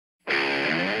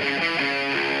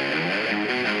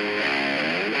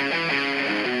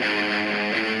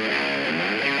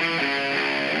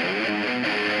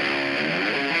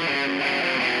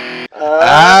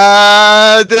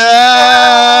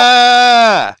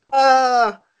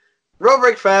Road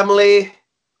Break family,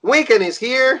 weekend is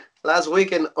here. Last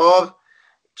weekend of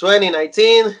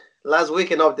 2019, last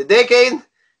weekend of the decade,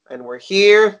 and we're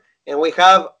here and we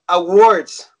have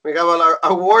awards. We have our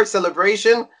award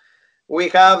celebration. We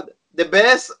have the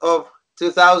best of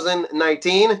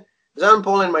 2019. Jean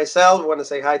Paul and myself want to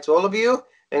say hi to all of you,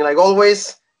 and like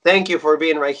always, thank you for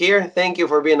being right here. Thank you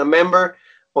for being a member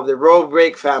of the Road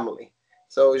Break family.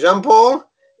 So Jean Paul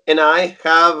and I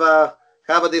have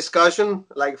a discussion,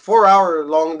 like 4 hour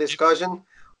long discussion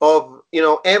of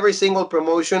every single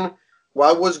promotion,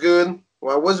 what was good,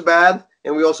 what was bad,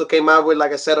 and we also came out with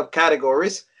like a set of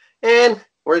categories, and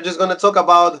we're just gonna talk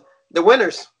about the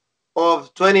winners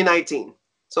of 2019.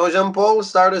 So Jean Paul,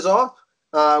 start us off.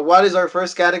 What is our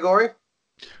first category?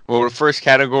 Well, the first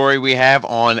category we have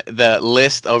on the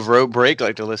list of Road Break,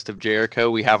 like the list of Jericho,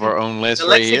 we have our own list The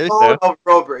right here. lexicon of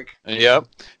Road Break. Yep.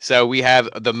 So we have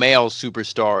the male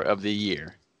superstar of the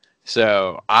year.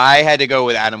 So I had to go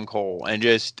with Adam Cole, and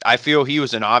I feel he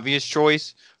was an obvious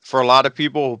choice for a lot of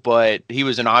people, but he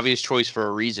was an obvious choice for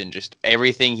a reason. Just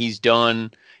everything he's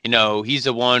done. He's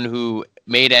the one who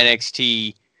made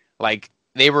NXT like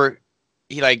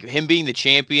him being the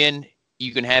champion.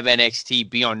 You can have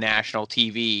NXT be on national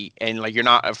TV, and like you're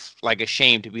not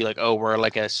ashamed to be like, oh, we're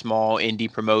like a small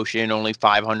indie promotion, only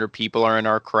 500 people are in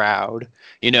our crowd,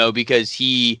 because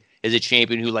he is a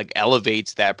champion who like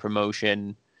elevates that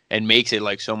promotion and makes it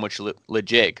like so much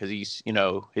legit, because he's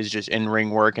his just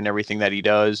in-ring work and everything that he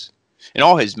does and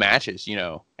all his matches,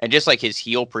 and just like his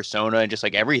heel persona and just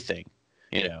like everything.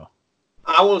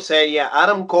 I will say, yeah,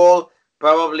 Adam Cole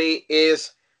probably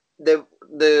is the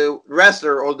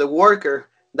wrestler or the worker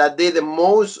that did the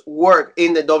most work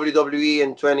in the WWE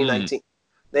in 2019.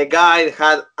 The guy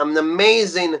had an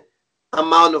amazing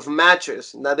amount of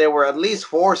matches that there were at least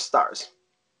 4 stars.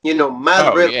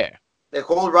 Matt Riddle, yeah. The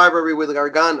whole rivalry with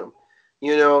Gargano. He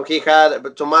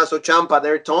had Tommaso Ciampa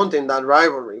there taunting that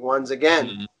rivalry once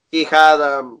again. He had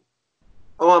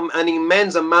an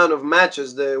immense amount of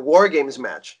matches, the War Games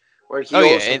match, where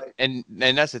he and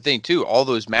that's the thing too. All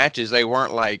those matches, they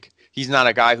weren't like, he's not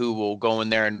a guy who will go in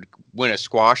there and win a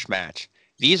squash match.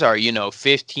 These are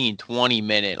 15,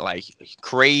 20-minute like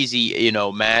crazy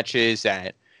matches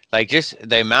that like just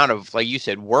the amount of, like you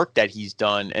said, work that he's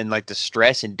done and like the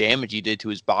stress and damage he did to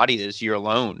his body this year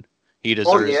alone. He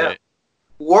deserves it.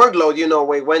 Workload,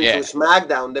 we went to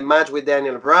Smackdown, the match with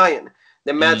Daniel Bryan,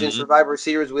 the match in Survivor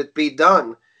Series with Pete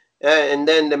Dunne, and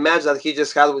then the match that he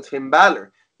just had with Finn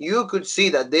Balor. You could see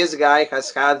that this guy has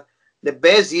had the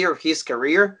best year of his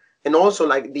career, and also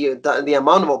like the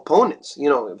amount of opponents.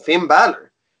 Finn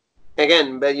Balor,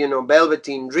 again, but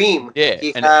Velveteen Dream. Yeah,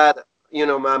 he had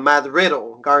Matt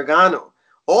Riddle, Gargano,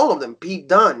 all of them. Pete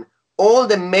Dunne. All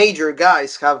the major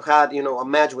guys have had a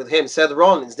match with him. Seth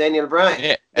Rollins, Daniel Bryan.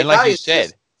 Yeah, and like you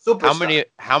said,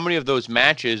 how many of those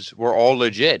matches were all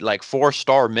legit, like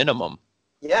 4-star minimum?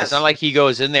 Yes. It's not like he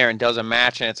goes in there and does a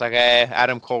match and it's like,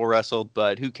 Adam Cole wrestled,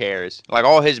 but who cares? Like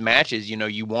all his matches,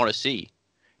 you want to see,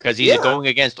 because he's going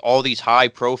against all these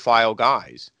high-profile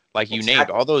guys, like you named.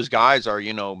 All those guys are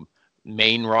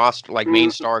main roster, like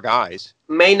main star guys,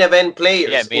 main event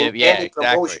players.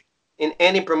 Exactly. In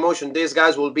any promotion, these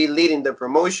guys will be leading the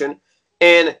promotion,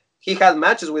 and he had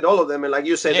matches with all of them, and like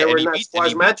you said, they were not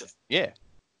squash matches. Yeah,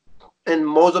 and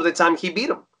most of the time he beat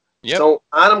them. Yep. So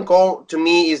Adam Cole to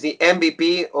me is the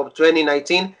MVP of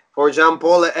 2019 for Jean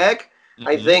Paul Egg.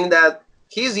 I think that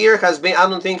his year has been. I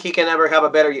don't think he can ever have a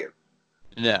better year.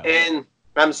 No. And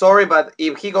I'm sorry, but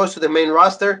if he goes to the main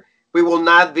roster, we will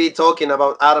not be talking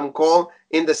about Adam Cole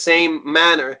in the same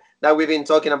manner that we've been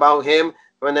talking about him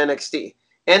on NXT.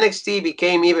 NXT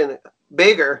became even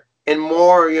bigger and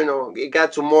more, it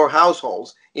got to more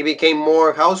households. It became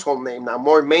more household name now,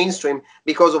 more mainstream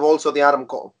because of also the Adam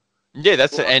Cole. Yeah,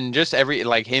 and just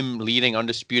like him leading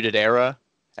Undisputed Era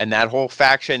and that whole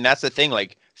faction. That's the thing.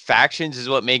 Like factions is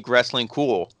what make wrestling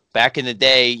cool. Back in the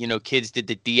day, kids did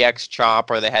the DX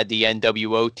chop or they had the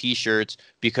NWO T-shirts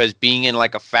because being in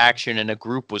like a faction and a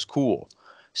group was cool.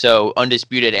 So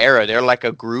Undisputed Era, they're like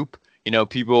a group.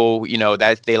 People,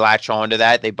 that they latch on to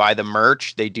that. They buy the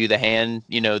merch. They do the hand,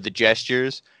 the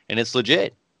gestures, and it's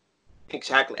legit.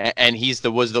 Exactly. And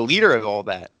was the leader of all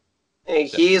that. And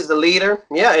he is the leader.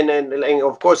 Yeah, and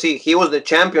of course he was the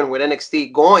champion with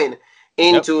NXT going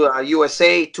into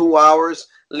USA 2 hours,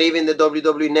 leaving the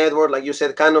WWE network, like you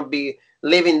said, kind of be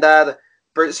living that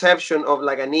perception of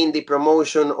like an indie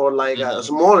promotion or like a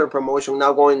smaller promotion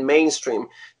now going mainstream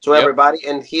to everybody.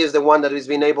 And he is the one that has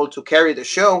been able to carry the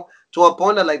show to a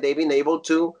point that like they've been able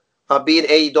to beat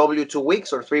AEW 2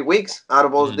 weeks or 3 weeks out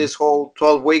of this whole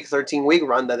 12-week, 13-week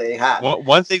run that they had.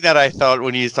 One thing that I thought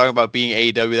when he was talking about being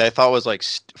AEW that I thought was like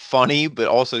funny but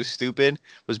also stupid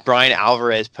was Bryan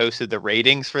Alvarez posted the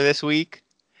ratings for this week,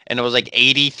 and it was like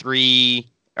 83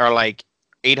 or like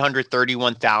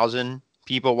 831,000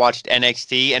 people watched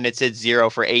NXT, and it said 0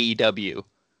 for AEW.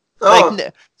 Oh.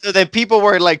 Like, so then people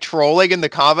were like trolling in the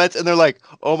comments, and they're like,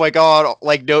 "Oh my god,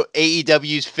 like no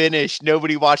AEW's finished.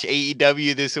 Nobody watched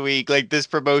AEW this week. Like this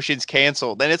promotion's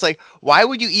canceled." And it's like, why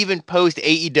would you even post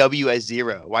AEW as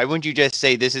 0? Why wouldn't you just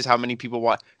say this is how many people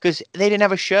watch? Because they didn't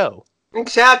have a show.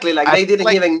 Exactly, like they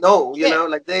didn't even know, you know,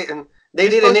 like they didn't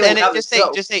even have a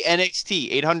show. Just say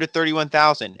NXT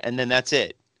 831,000, and then that's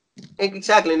it.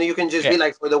 Exactly, and you can just be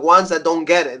like, for the ones that don't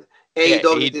get it,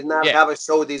 AEW did not have a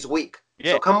show this week.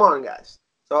 So come on, guys.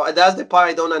 So that's the part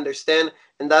I don't understand,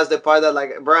 and that's the part that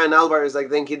like Bryan Alvarez, I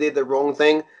think he did the wrong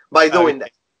thing by doing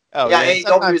that.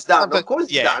 AEW is done. Of course,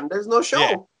 it's done. There's no show.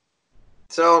 Yeah.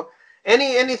 So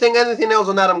anything else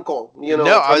on Adam Cole? You know.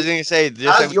 No, I was gonna say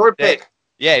that's your pick.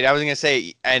 Yeah, I was gonna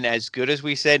say, and as good as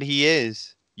we said he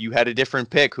is, you had a different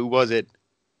pick. Who was it?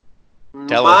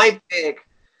 Tell us. My pick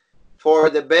for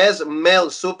the best male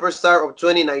superstar of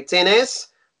 2019 is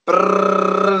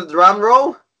drum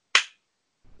roll.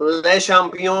 Le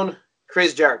Champion,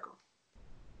 Chris Jericho.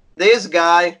 This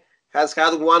guy has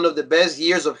had one of the best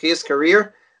years of his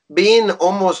career, being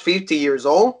almost 50 years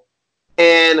old,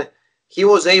 and he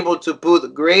was able to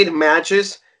put great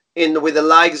matches in with the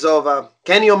likes of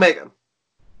Kenny Omega,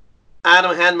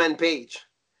 Adam Handman Page,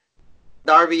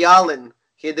 Darby Allin.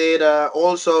 He did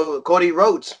also Cody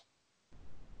Rhodes.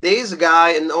 This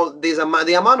guy and all this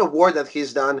the amount of work that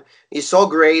he's done is so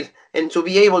great, and to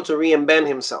be able to reinvent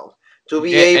himself. To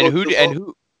be able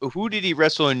who did he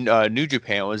wrestle in New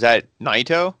Japan? Was that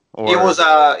Naito? Or? It was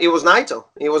Naito.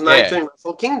 It was Naito in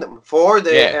Wrestle Kingdom for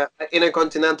the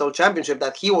Intercontinental Championship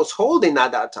that he was holding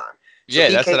at that time. So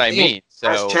that's what I mean. So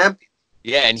as champion.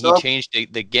 Yeah, and he changed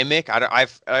the gimmick.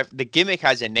 The gimmick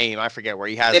has a name. I forget where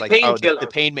he has the Painmaker. The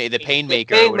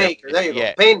Painmaker. There you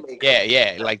go. Painmaker.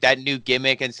 Yeah. Like that new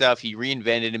gimmick and stuff. He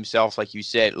reinvented himself, like you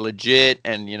said, legit.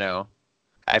 And you know,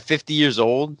 at 50 years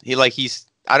old,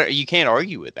 you can't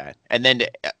argue with that. And then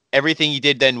everything he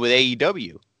did then with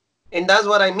AEW. And that's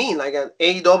what I mean. Like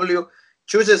AEW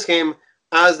chooses him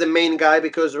as the main guy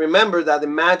because remember that the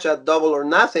match at Double or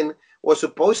Nothing was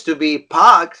supposed to be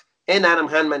Pac and Adam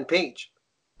Handman Page.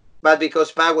 But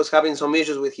because Pac was having some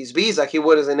issues with his visa, he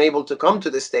wasn't able to come to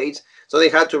the States. So they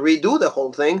had to redo the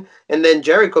whole thing. And then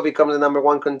Jericho becomes the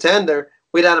 #1 contender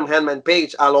with Adam Handman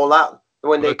Page all out.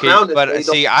 When they crowned it. But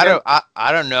see, I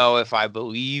don't know if I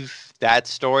believe that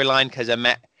storyline because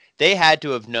they had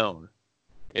to have known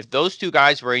if those two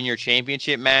guys were in your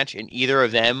championship match and either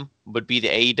of them would be the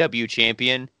AEW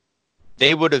champion,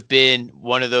 they would have been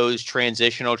one of those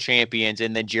transitional champions,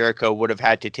 and then Jericho would have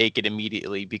had to take it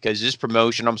immediately because this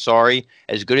promotion, I'm sorry,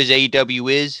 as good as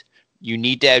AEW is, you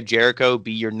need to have Jericho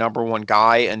be your #1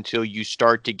 guy until you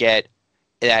start to get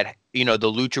that, you know,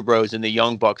 the Lucha Bros and the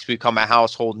Young Bucks become a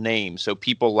household name. So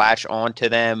people latch on to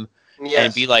them. Yes.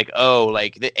 And be like, oh,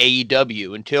 like the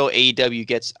AEW. Until AEW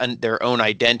gets their own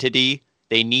identity,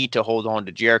 they need to hold on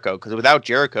to Jericho. Because without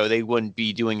Jericho, they wouldn't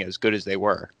be doing as good as they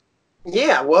were.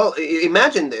 Yeah, well,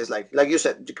 imagine this. Like you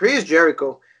said, Chris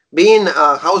Jericho being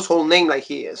a household name like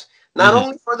he is. Not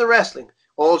only for the wrestling,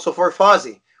 also for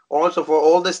Fozzy, also for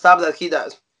all the stuff that he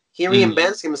does. He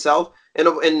reinvents himself. And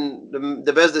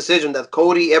the best decision that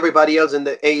Cody, everybody else in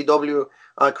the AEW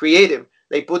creative,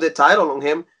 they put the title on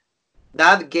him.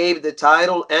 That gave the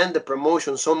title and the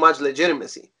promotion so much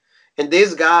legitimacy. And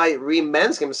this guy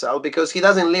reinvents himself because he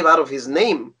doesn't live out of his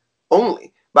name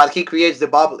only, but he creates the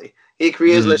bubbly. He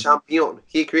creates Le Champion.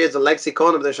 He creates the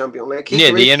lexicon of the champion. Like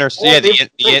the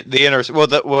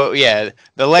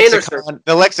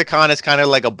lexicon is kind of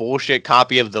like a bullshit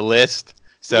copy of the list.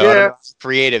 So I don't know how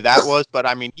creative that was, but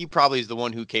I mean, he probably is the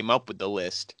one who came up with the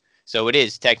list. So it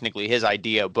is technically his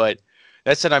idea, but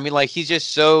that's what I mean. Like he's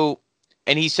just so.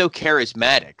 And he's so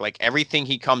charismatic. Like everything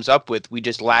he comes up with, we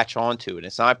just latch onto it.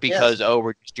 It's not because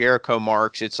we're just Jericho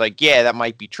marks. It's like, yeah, that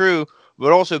might be true,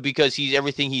 but also because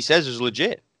everything he says is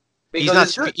legit.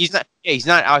 Because he's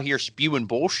not out here spewing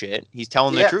bullshit. He's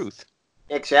telling the truth.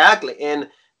 Exactly, and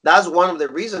that's one of the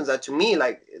reasons that to me,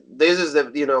 like this is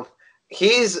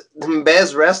he's the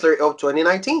best wrestler of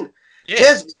 2019. Yeah.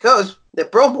 Just because the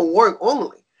promo work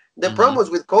only. The promos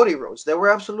with Cody Rhodes, they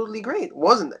were absolutely great,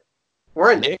 wasn't it?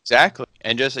 Weren't they? Exactly.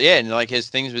 And just and like his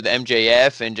things with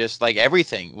MJF and just like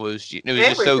everything was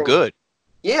just so good.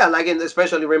 Yeah, like and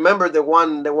especially remember the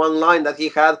one line that he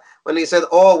had when he said,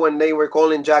 "Oh, when they were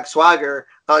calling Jack Swagger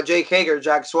Jake Hager,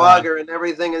 Jack Swagger, and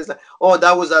everything. Is like, oh,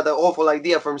 that was the awful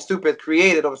idea from Stupid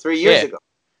created of 3 years ago.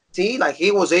 See, like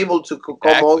he was able to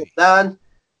come all of that,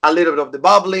 a little bit of the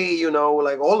bubbly, you know,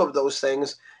 like all of those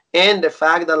things, and the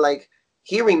fact that like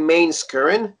he remains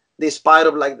current despite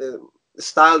of like the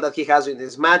style that he has in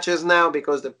his matches now,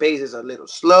 because the pace is a little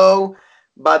slow,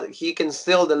 but he can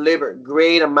still deliver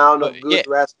great amount of good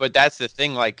wrestling. But that's the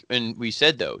thing, like, and we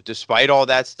said though, despite all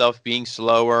that stuff being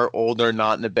slower, older,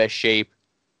 not in the best shape,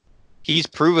 he's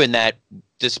proven that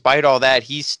despite all that,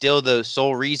 he's still the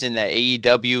sole reason that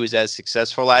AEW is as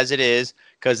successful as it is,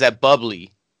 because that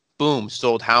bubbly, boom,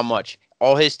 sold how much?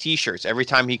 All his t-shirts, every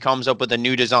time he comes up with a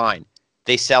new design,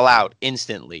 they sell out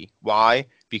instantly. Why?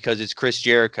 Because it's Chris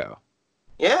Jericho.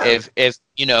 Yeah. If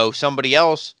you know, somebody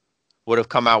else would have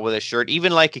come out with a shirt,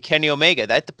 even like a Kenny Omega,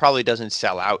 that probably doesn't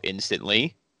sell out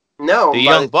instantly. No, the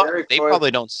Young Bucks, they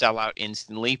probably don't sell out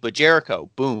instantly, but Jericho,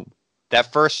 boom.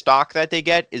 That first stock that they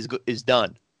get is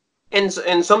done. And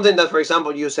something that, for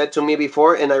example, you said to me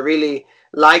before, and I really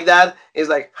like that, is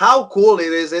like, how cool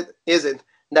is it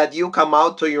that you come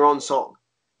out to your own song?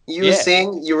 You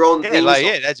sing your own theme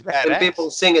song, that's badass. And people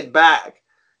sing it back,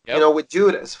 you know, with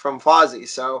Judas from Fozzy.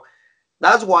 So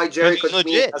that's why Jericho, to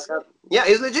me,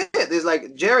 he's legit. It's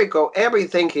like Jericho,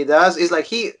 everything he does is like,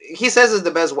 he says it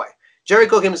the best way.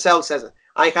 Jericho himself says it.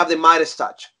 I have the Midas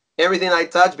touch. Everything I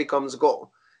touch becomes gold.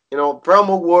 You know,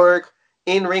 promo work,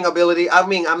 in-ring ability. I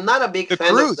mean, I'm not a big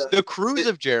fan of the cruise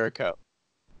of Jericho.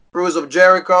 Cruise of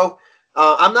Jericho.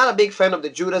 I'm not a big fan of the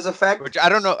Judas effect. Which I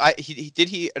don't know. Did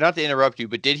he, not to interrupt you,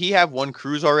 but did he have one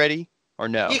cruise already or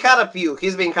no? He had a few.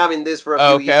 He's been having this for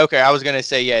a few years. Okay. I was going to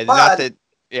say,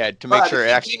 to make sure it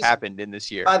actually happened in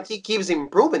this year. But he keeps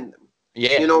improving them.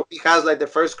 Yeah. You know, he has like the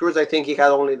first cruise, I think he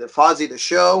had only the Fozzy, the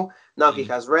show. Now he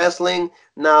has wrestling.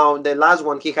 Now the last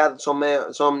one, he had some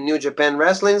New Japan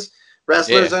wrestlers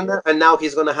in there, and now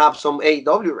he's gonna have some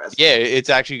AEW wrestlers. Yeah, it's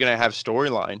actually gonna have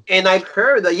storyline. And I've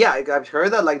heard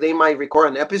that like they might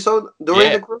record an episode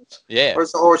during the cruise. Yeah.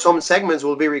 Or some segments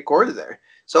will be recorded there.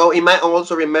 So you might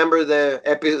also remember the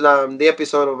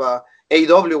episode of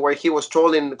AEW where he was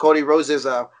trolling Cody Rhodes'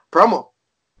 promo.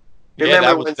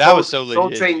 Remember that was so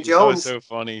legit. Train Jones. That was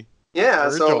so funny. Yeah,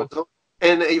 Virgil.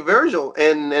 And Virgil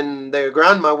and their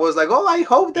grandma was like, "Oh, I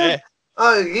hope that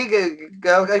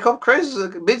I hope Chris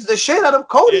beats the shit out of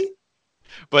Cody." Yeah.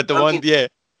 But the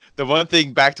one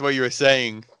thing, back to what you were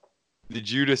saying, the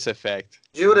Judas effect.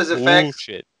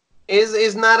 Bullshit.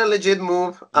 Is not a legit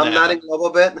move. I'm not in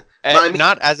love with it. And I mean,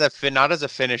 not as a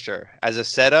finisher, as a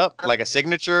setup, like a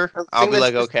signature. I'll be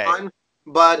like, okay. Fine,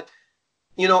 but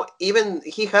you know, even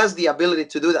he has the ability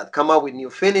to do that, come up with new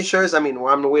finishers. I mean,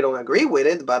 we don't agree with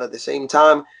it, but at the same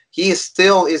time, he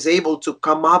still is able to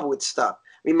come up with stuff,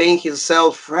 remain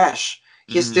himself fresh.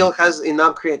 He still has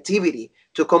enough creativity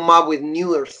to come up with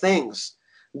newer things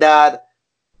that,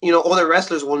 you know, other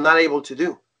wrestlers will not able to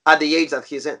do at the age that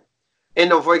he's in.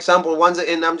 And for example,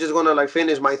 and I'm just gonna like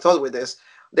finish my thought with this.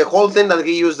 The whole thing that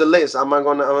he used the list. I'm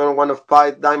gonna want to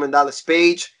fight Diamond Dallas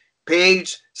Page,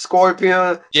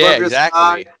 Scorpion. Yeah, Scorpio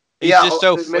exactly. Sky.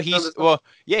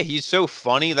 He's so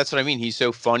funny. That's what I mean. He's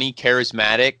so funny,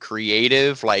 charismatic,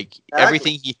 creative, like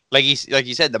everything. Like you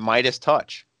said, the Midas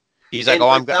touch. He's like, go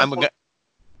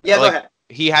ahead.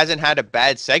 He hasn't had a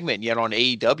bad segment yet on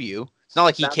AEW. It's not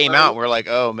like he came out and we're like,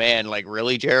 oh man, like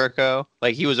really, Jericho?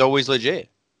 Like he was always legit.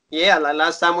 Yeah, like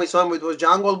last time we saw him, it was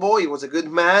Jungle Boy. It was a good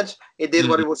match. It did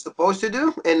what it was supposed to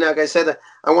do. And like I said,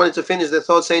 I wanted to finish the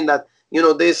thought saying that, you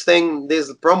know, this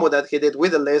promo that he did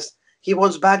with the list, he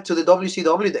was back to the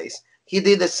WCW days. He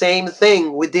did the same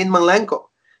thing with Dean Malenko.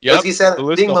 Because he said,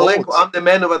 Dean Malenko, I'm the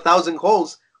man of 1,000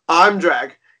 holds. Arm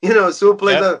drag. You know,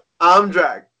 suplex the arm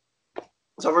drag.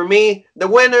 So for me, the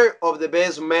winner of the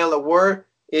Best Male Award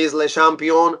is Le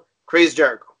Champion, Chris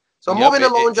Jericho. So moving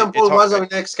along, Jean Paul, what's our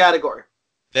next category?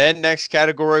 Then next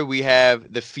category, we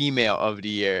have the Female of the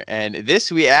Year. And this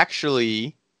we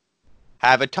actually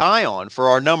have a tie on for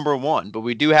our number one. But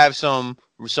we do have some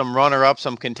runner-ups,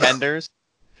 some contenders.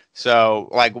 So,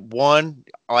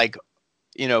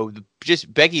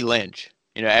 just Becky Lynch.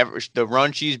 You know, the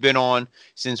run she's been on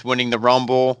since winning the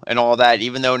Rumble and all that,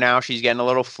 even though now she's getting a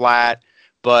little flat.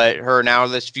 But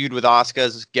this feud with Asuka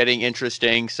is getting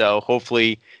interesting. So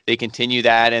hopefully they continue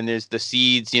that. And there's the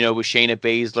seeds, you know, with Shayna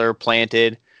Baszler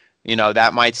planted. You know,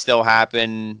 that might still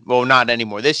happen. Well, not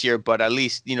anymore this year, but at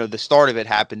least, you know, the start of it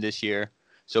happened this year.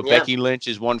 So Becky Lynch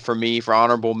is one for me for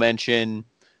honorable mention.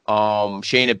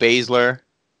 Shayna Baszler.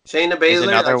 Is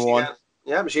another one.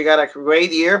 She got a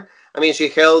great year. I mean, she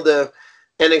held the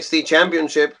NXT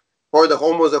championship for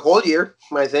almost the whole year,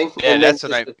 I think. Yeah, and that's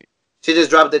what she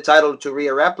just dropped the title to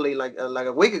Rhea Ripley like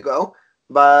a week ago.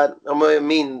 But I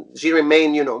mean, she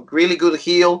remained, really good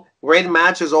heel, great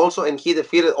matches also, and he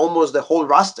defeated almost the whole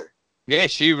roster. Yeah,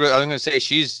 I'm gonna say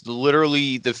she's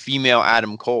literally the female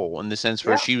Adam Cole in the sense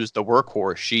where Yeah. she was the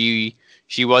workhorse.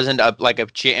 She wasn't like a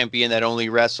champion that only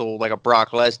wrestled like a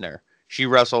Brock Lesnar. She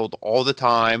wrestled all the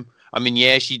time. I mean,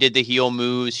 yeah, she did the heel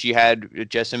moves. She had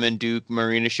Jessamine Duke,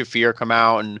 Marina Shafir come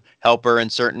out and help her in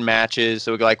certain matches.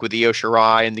 So like with Io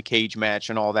Shirai and the cage match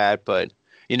and all that. But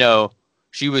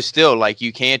she was still like,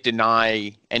 you can't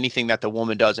deny anything that the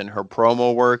woman does, and her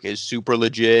promo work is super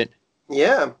legit.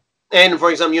 Yeah. And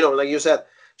for example, like you said,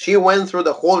 she went through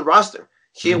the whole roster.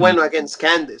 She went against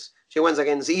Candice. She went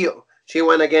against Io. She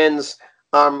went against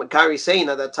Kairi Sane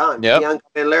at that time. Yep. Bianca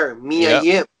Belair, Mia Yep.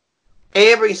 Yim.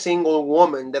 Every single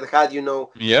woman that had,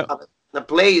 Yep. a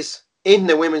place in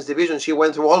the women's division, she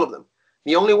went through all of them.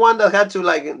 The only one that had to,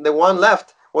 like, the one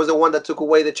left was the one that took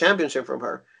away the championship from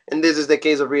her. And this is the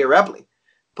case of Rhea Ripley.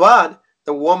 But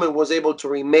the woman was able to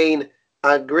remain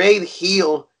a great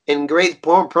heel and great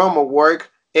promo work.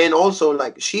 And also,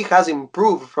 like, she has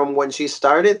improved from when she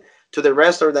started to the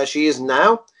wrestler that she is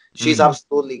now. She's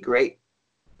absolutely great.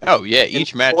 Oh, yeah.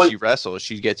 Each match she wrestles,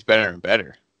 she gets better and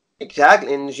better.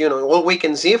 Exactly. And, all we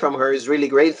can see from her is really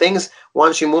great things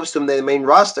once she moves to the main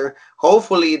roster.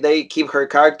 Hopefully, they keep her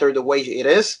character the way it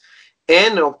is.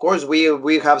 And, of course,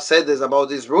 we have said this about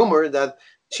this rumor that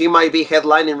she might be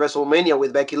headlining WrestleMania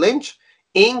with Becky Lynch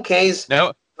in case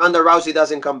Ronda Rousey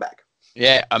doesn't come back.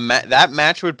 Yeah, that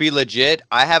match would be legit.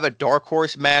 I have a dark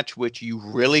horse match, which you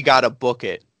really got to book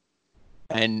it.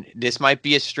 And this might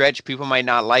be a stretch. People might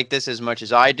not like this as much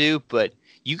as I do, but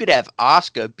you could have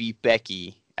Asuka beat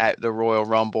Becky at the Royal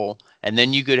Rumble, and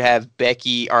then you could have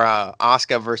Becky or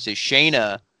Asuka versus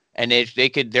Shayna, and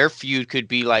their feud could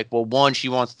be like, well, one, she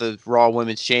wants the Raw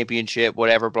Women's Championship,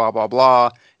 whatever, blah blah blah,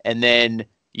 and then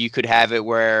you could have it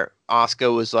where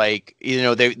Asuka was like,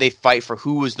 they fight for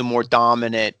who was the more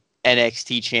dominant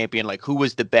NXT champion, like who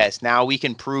was the best. Now we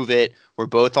can prove it. We're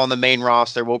both on the main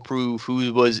roster. We'll prove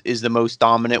who is the most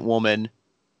dominant woman.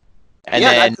 And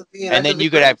then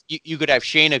you could have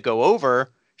Shayna go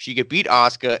over. She could beat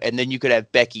Asuka, and then you could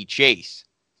have Becky chase.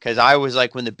 Because I was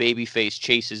like, when the babyface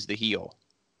chases the heel.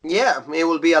 Yeah, it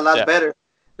will be a lot better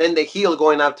than the heel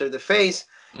going after the face.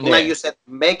 Yeah. Like you said,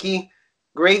 Becky,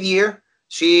 great year.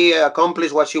 She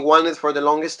accomplished what she wanted for the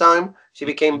longest time. She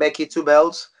became Becky 2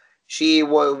 belts. She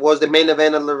was the main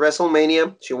event at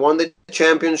WrestleMania. She won the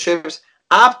championships.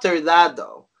 After that,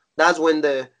 though, that's when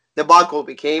the debacle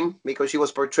became, because she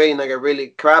was portraying like a really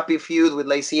crappy feud with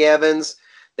Lacey Evans,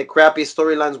 the crappy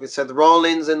storylines with Seth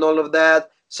Rollins and all of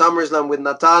that, SummerSlam with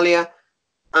Natalya,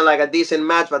 and like a decent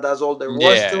match, but that's all there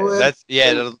was to it.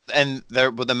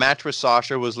 But the match with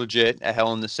Sasha was legit at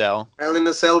Hell in the Cell. Hell in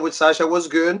the Cell with Sasha was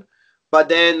good. But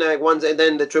then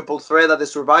then the triple threat at the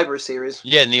Survivor Series.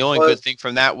 Yeah, and the only good thing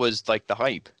from that was like the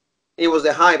hype. It was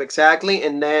the hype, exactly.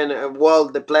 And then,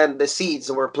 the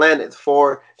seeds were planted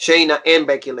for Shayna and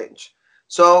Becky Lynch.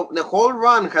 So the whole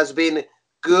run has been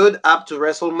good up to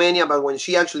WrestleMania, but when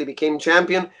she actually became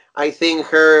champion, I think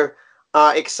her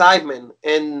excitement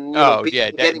and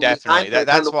definitely.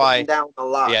 That's why down a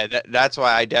lot. Yeah, that's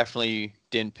why I definitely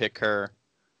didn't pick her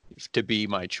to be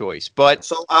my choice. But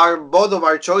so both of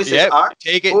our choices are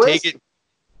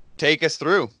take us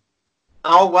through.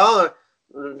 Oh well,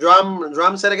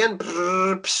 drum set again.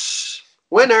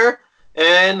 Winner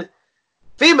and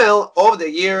female of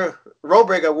the year Road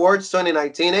Break Awards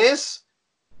 2019 is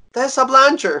Tessa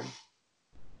Blanchard.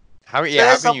 How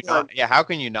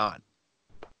can you not?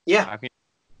 Yeah.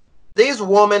 This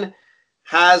woman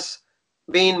has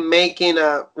been making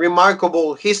a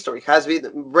remarkable history. Has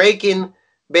been breaking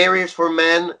barriers for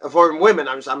women.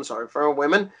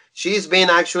 She's been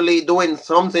actually doing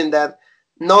something that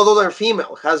no other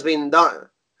female has been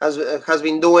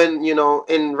doing,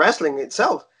 in wrestling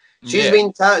itself. She's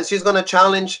going to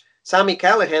challenge Sami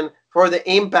Callihan for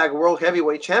the Impact World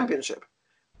Heavyweight Championship.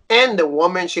 And the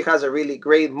woman, she has a really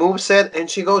great moveset, and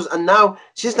now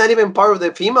she's not even part of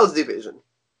the females division.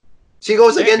 She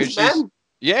goes against men.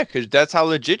 Yeah, because that's how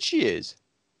legit she is.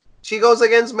 She goes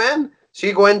against men.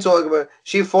 She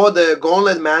fought the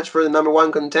gauntlet match for the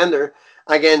 #1 contender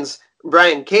against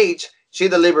Brian Cage. She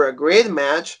delivered a great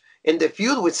match, and the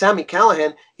feud with Sami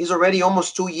Callihan is already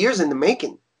almost 2 years in the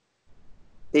making.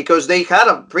 Because they had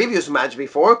a previous match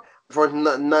before,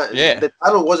 the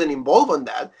title wasn't involved on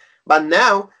that, but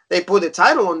now they put the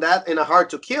title on that in a Hard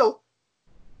to Kill.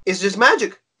 It's just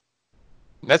magic.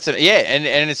 That's it. Yeah,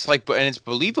 and it's like, and it's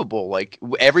believable. Like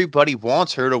everybody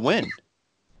wants her to win.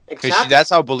 Because Exactly. that's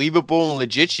how believable and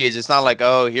legit she is. It's not like,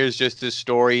 oh, here's just this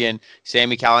story and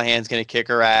Sammy Callahan's going to kick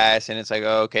her ass. And it's like,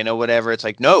 oh, okay, no, whatever. It's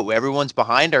like, no, everyone's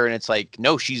behind her. And it's like,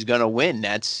 no, she's going to win.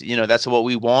 That's what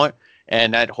we want.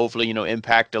 And that hopefully,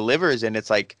 Impact delivers. And it's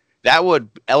like, that would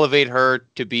elevate her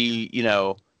to be,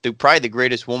 probably the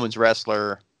greatest women's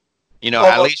wrestler, Oh,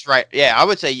 at least right. Yeah, I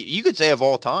would say you could say of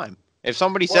all time. If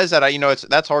somebody well, says that,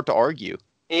 that's hard to argue.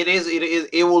 it is. It is.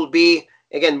 It will be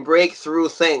again breakthrough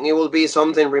thing. It will be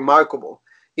something remarkable.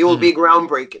 It will Mhm. be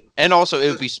groundbreaking. And also, it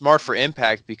would be smart for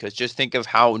Impact because just think of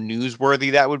how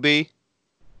newsworthy that would be,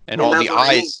 and And all that's the what I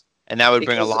mean. eyes, and that would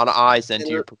bring a Because lot of eyes then to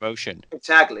the, your promotion.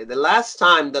 exactly the last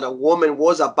time that a woman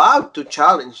was about to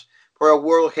challenge for a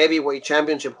world heavyweight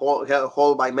championship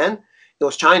hold by men, it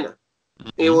was China.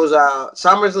 It Hmm. was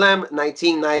SummerSlam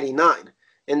 1999.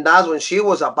 And that's when she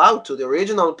was about to. The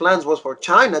original plans was for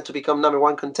China to become number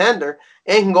one contender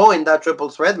and go in that triple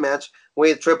threat match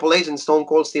with Triple H and Stone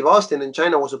Cold Steve Austin, and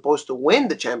China was supposed to win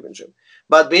the championship.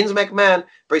 But Vince McMahon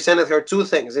presented her two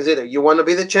things. It's either you want to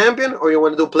be the champion or you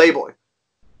want to do Playboy.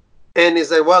 And he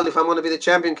said, well, if I'm going to be the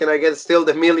champion, can I get still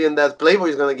the million that Playboy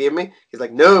is going to give me? He's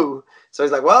like, no. So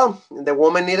he's like, well, the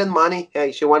woman needed money.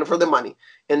 Hey, she wanted for the money.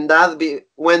 And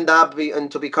went up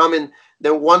into becoming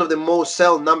one of the most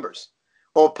sell numbers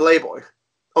of Playboy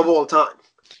of all time.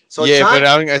 So Yeah, but China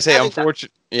I'm gonna say, added that.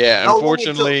 How long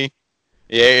it took? unfortunately,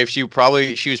 yeah, if she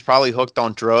was probably hooked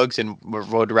on drugs and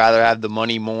would rather have the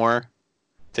money more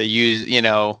to use,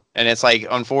 and it's like,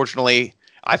 unfortunately,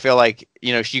 I feel like,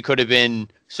 she could have been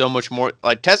so much more,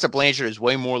 like Tessa Blanchard is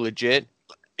way more legit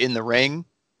in the ring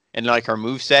and like her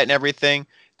move set and everything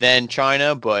than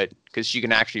China, but because she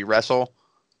can actually wrestle,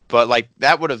 but like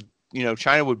that would have,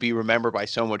 China would be remembered by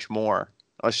so much more,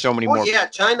 so many Oh more. yeah,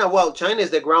 China. Well, China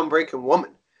is the groundbreaking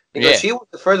woman because Yeah, she was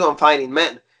the first one fighting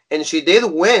men, and she did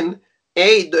win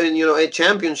a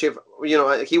championship.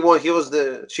 He won. She was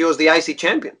the IC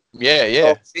champion. yeah,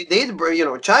 yeah. So she did.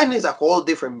 China is a whole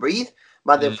different breed,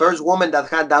 but the Mm. first woman that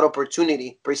had that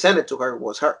opportunity presented to her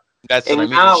was her. That's what I And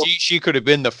mean. now, She could have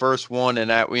been the first one, and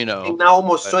that,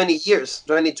 almost but 20 years,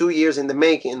 22 years in the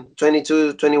making,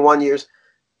 22, 21 years.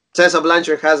 Tessa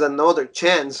Blanchard has another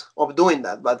chance of doing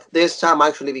that, but this time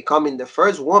actually becoming the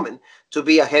first woman to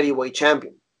be a heavyweight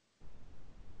champion.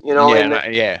 yeah,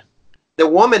 And yeah, the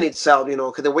woman itself,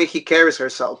 the way he carries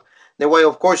herself, the way,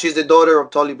 of course, she's the daughter of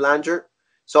Tully Blanchard,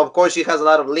 so of course she has a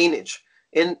lot of lineage.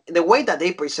 And the way that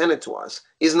they present it to us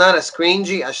is not as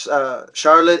cringy as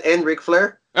Charlotte and Ric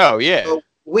Flair. oh yeah. So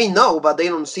we know, but they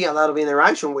don't see a lot of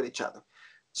interaction with each other.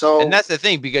 And So that's the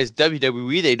thing, because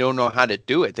WWE, they don't know how to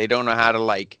do it. They don't know how to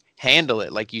like handle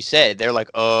it. Like you said, they're like,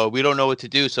 oh, we don't know what to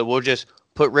do, so we'll just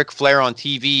put Ric Flair on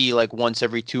TV like once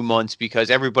every 2 months because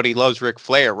everybody loves Ric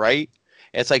Flair, right?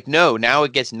 It's like, no, now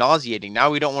it gets nauseating. Now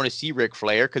we don't want to see Ric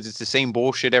Flair because it's the same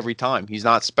bullshit every time. He's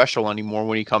not special anymore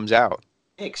when he comes out.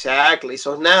 exactly.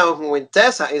 So now when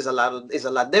Tessa is a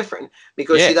lot different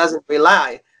because she Yeah, doesn't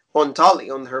rely on Tully,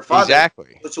 on her father,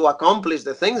 exactly. to accomplish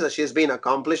the things that she's been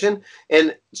accomplishing,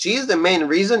 and she's the main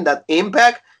reason that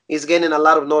Impact is getting a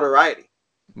lot of notoriety.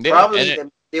 Yeah, and Probably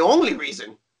the only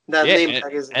reason that yeah,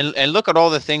 Impact is. and look at all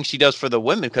the things she does for the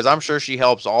women, because I'm sure she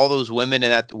helps all those women in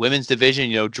that women's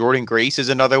division. Jordan Grace is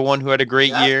another one who had a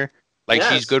great Yeah, year. Like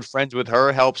she's yes, good friends with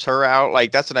her, helps her out.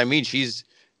 Like that's what I mean. She's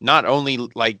not only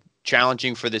like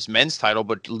challenging for this men's title,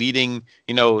 but leading,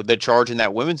 the charge in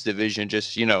that women's division.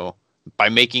 Just by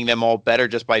making them all better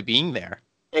just by being there.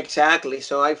 exactly.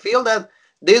 So I feel that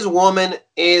this woman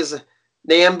is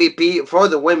the MVP for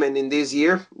the women in this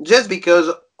year, just because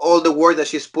all the work that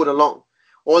she's put along,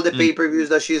 all the Mm. pay-per-views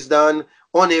that she's done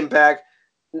on Impact.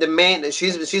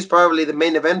 She's probably the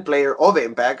main event player of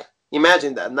Impact.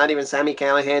 Imagine that. Not even Sammy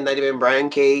Callahan, not even Brian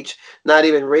Cage, not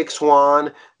even Rick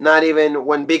Swan, not even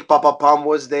when Big Papa Pump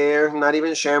was there, not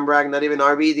even Shamrock, not even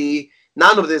RVD.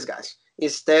 None of these guys.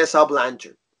 It's Tessa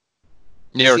Blanchard.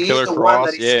 Yeah, or She's Killer the one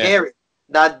that Cross. is Yeah. carrying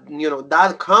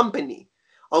that company.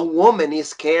 A woman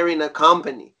is carrying a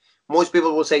company. Most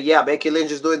people will say, "Yeah, Becky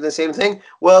Lynch is doing the same thing."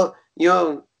 Well,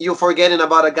 you're forgetting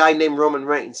about a guy named Roman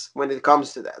Reigns when it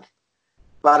comes to that.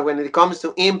 But when it comes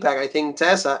to Impact, I think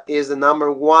Tessa is the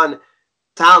number one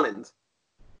talent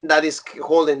that is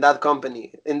holding that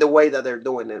company in the way that they're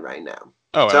doing it right now.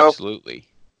 Oh, So absolutely.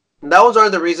 those are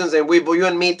the reasons, and you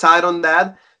and me tied on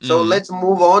that. So Hmm. let's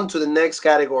move on to the next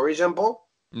category, Jean Paul.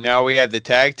 Now we have the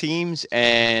tag teams,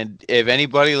 and if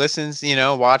anybody listens,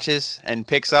 watches and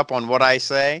picks up on what I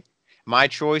say, my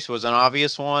choice was an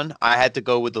obvious one. I had to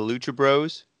go with the Lucha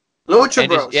Bros, Lucha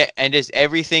and just Bros. yeah, and just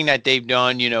everything that they've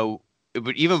done,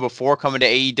 but even before coming to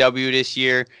AEW this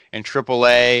year and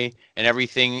AAA and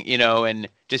everything, and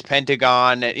just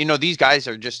Pentagon, and these guys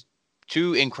are just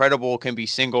two incredible can be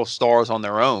single stars on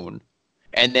their own.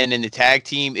 And then in the tag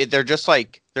team, they're just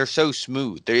like, they're so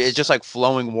smooth. It's just like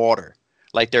flowing water.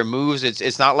 Like their moves,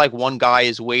 it's not like one guy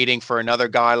is waiting for another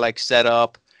guy like set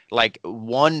up. Like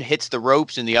one hits the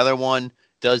ropes and the other one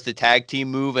does the tag team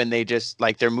move, and they just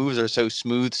like their moves are so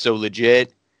smooth, so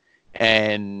legit.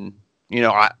 And you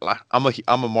know, I'm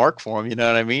a mark for them. You know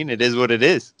what I mean? It is what it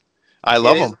is. I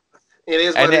love them. It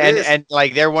is what it is. And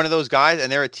like they're one of those guys,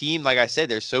 and they're a team. Like I said,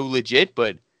 they're so legit,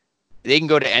 but they can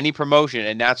go to any promotion,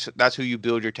 and that's who you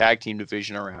build your tag team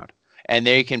division around. And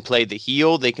they can play the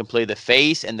heel, they can play the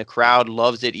face, and the crowd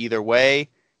loves it either way.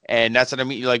 And that's what I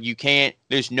mean. Like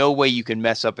there's no way you can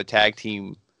mess up a tag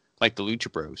team like the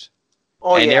Lucha Bros.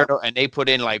 Oh, and yeah. They put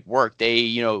in like work.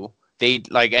 They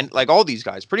like all these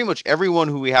guys, pretty much everyone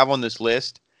who we have on this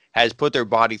list has put their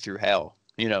body through hell.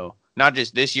 You know, not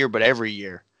just this year, but every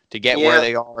year to get where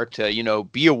they are, to, you know,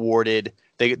 be awarded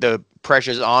the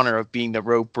precious honor of being the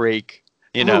rope break,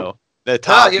 you know, the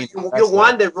top. You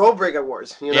won the rope break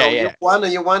awards. You know,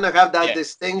 you want to have that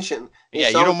distinction. Yeah,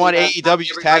 you don't want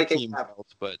AEW's tag team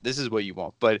belts, but this is what you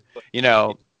want. But you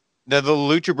know, the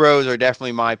Lucha Bros are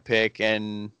definitely my pick,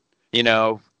 and you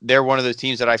know, they're one of those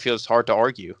teams that I feel it's hard to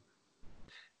argue.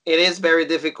 It is very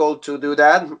difficult to do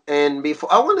that. And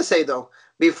I want to say though,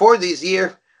 before this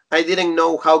year, I didn't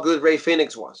know how good Rey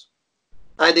Fenix was.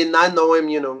 I did not know him,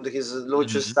 you know, his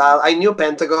lucha style. I knew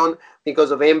Pentagon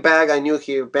because of Impact. I knew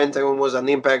Pentagon was an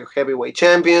Impact heavyweight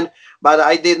champion, but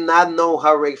I did not know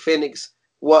how Rey Fenix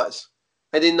was.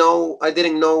 I didn't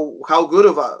know how good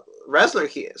of a wrestler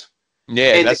he is.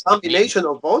 Yeah, and the combination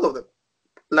of both of them,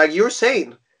 like you're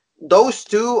saying, those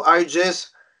two are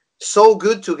just so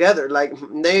good together. Like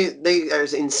they are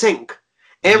in sync.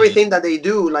 Everything that they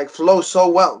do like flows so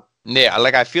well. Yeah,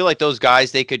 like I feel like those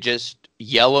guys, they could just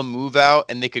yell a move out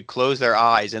and they could close their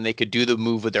eyes and they could do the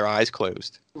move with their eyes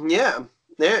closed. Yeah.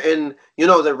 And you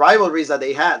know, the rivalries that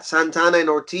they had, Santana and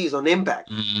Ortiz on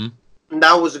Impact.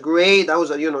 That was great. That was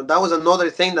that was another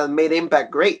thing that made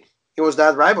Impact great. It was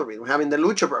that rivalry, having the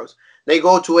Lucha Bros. They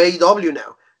go to AEW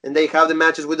now and they have the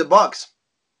matches with the Bucks.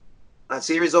 A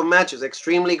series of matches,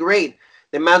 extremely great.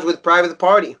 The match with Private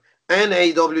Party and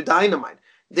AEW Dynamite.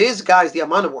 These guys, the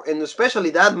amount of work, and especially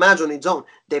that match on its own,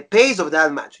 the pace of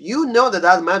that match. You know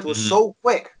that match was so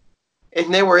quick,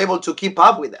 and they were able to keep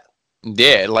up with that.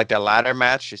 Yeah, like the ladder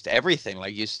match, just everything.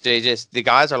 Like the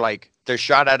guys are like, they're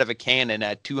shot out of a cannon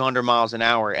at 200 miles an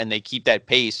hour, and they keep that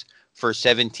pace for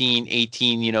 17,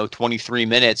 18, 23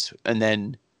 minutes, and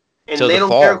then till they don't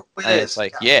care who it is. It's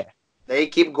like, yeah. They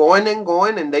keep going and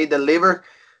going, and they deliver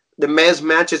the best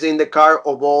matches in the card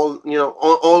of all,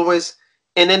 always.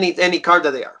 In any card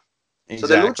that they are.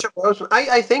 Exactly. So the Lucha Bros,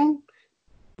 I think,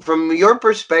 from your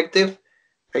perspective,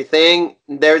 I think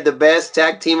they're the best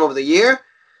tag team of the year.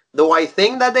 Though I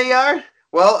think that they are,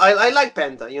 well, I like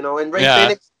Penta, and Rey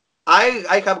Fenix.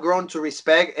 I have grown to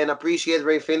respect and appreciate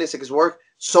Rey Fenix's work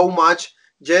so much,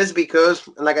 just because,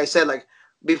 like I said,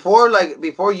 before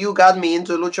you got me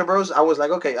into Lucha Bros, I was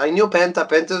like, okay, I knew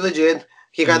Penta's legit.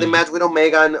 He got the match with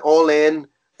Omega and All In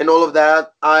and all of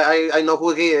that. I know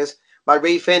who he is. But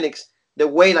Rey Fenix, the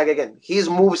way, his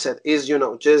moveset is,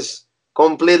 just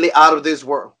completely out of this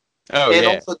world. Oh, and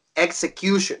also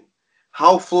execution,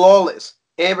 how flawless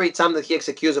every time that he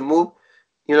executes a move,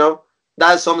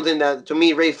 that's something that, to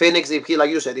me, Rey Fenix, if he,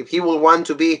 like you said, if he will want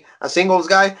to be a singles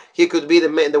guy, he could be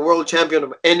the world champion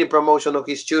of any promotion of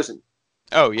his choosing.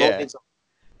 Oh, yeah.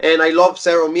 And I love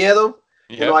Cero Miedo.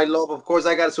 Yep. I love, of course,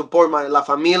 I got to support La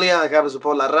Familia. I got to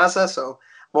support La Raza, so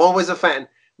I'm always a fan.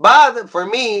 But for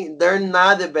me, they're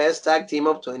not the best tag team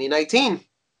of 2019.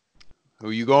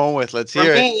 Who you going with? Let's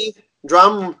hear it. For me,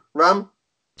 drum,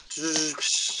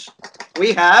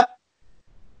 we have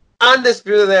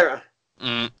Undisputed Era.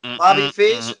 Bobby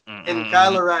Fish and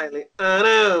Kyle O'Reilly.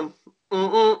 I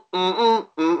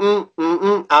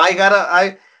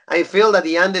feel that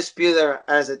the Undisputed Era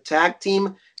as a tag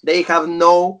team, they have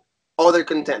no other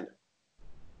contender.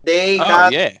 They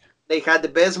had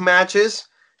the best matches.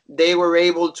 They were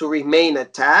able to remain a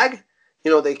tag.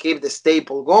 They keep the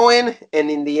staple going. And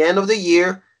in the end of the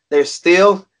year, they're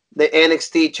still the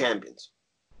NXT champions.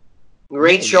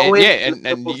 Great showing.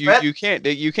 And you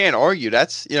can't argue.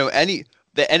 That's, the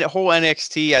whole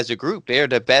NXT as a group, they're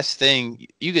the best thing.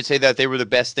 You could say that they were the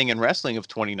best thing in wrestling of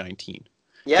 2019.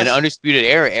 Yes. In Undisputed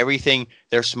Era, everything,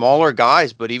 they're smaller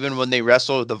guys, but even when they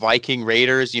wrestle the Viking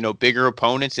Raiders, bigger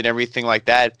opponents and everything like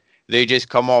that, they just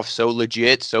come off so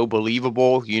legit, so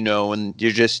believable, and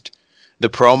you're just the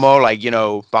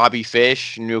promo, Bobby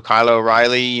Fish, Kyle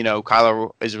O'Reilly,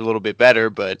 Kyle is a little bit better,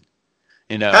 but,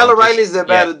 Kyle O'Reilly is the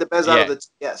best out of the two,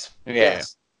 yes. Yeah.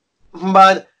 Yes.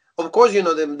 But, of course,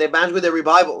 the match with the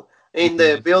Revival in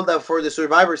the build-up for the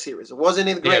Survivor Series. Wasn't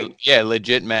it Yeah, great? yeah,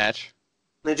 legit match.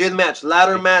 Legit match.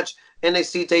 Ladder match.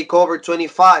 NXT Takeover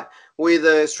 25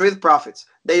 with Street Profits.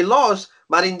 They lost,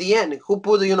 but in the end, who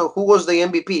was the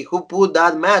MVP? Who put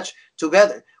that match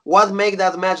together? What made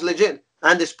that match legit?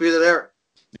 Undisputed Era.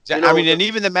 You I know, mean, and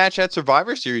even the match at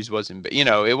Survivor Series wasn't,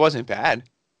 it wasn't bad.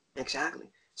 exactly.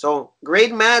 So,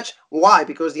 great match. Why?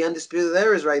 Because the Undisputed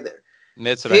Era is right there.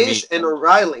 That's what I mean. Fish and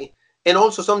O'Reilly, and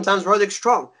also sometimes Roderick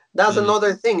Strong. That's Mm.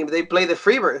 another thing. If they play the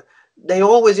Freebird, they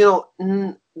always,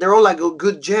 they're all like a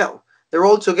good gel. They're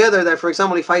all together. That, for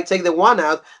example, if I take the one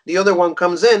out, the other one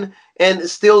comes in and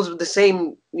still the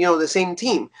same, the same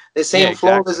team, the Yeah, same exactly.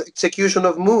 flawless execution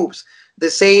of moves, the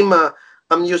same.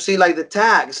 You see like the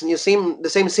tags, and you see the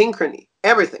same synchrony.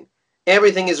 Everything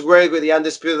is great with the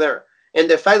Undisputed Era, and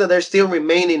the fact that they're still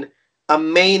remaining a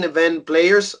main event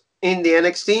players in the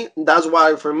NXT, that's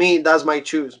why for me that's my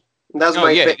choose. That's No,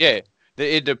 my yeah, pick. yeah.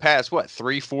 The past what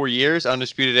 3-4 years,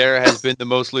 Undisputed Era has been the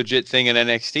most legit thing in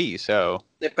NXT. So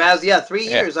The past 3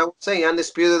 yeah, years, I would say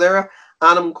Undisputed Era.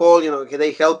 Adam Cole,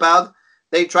 they help out.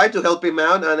 They tried to help him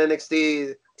out on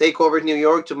NXT Takeover New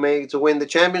York to win the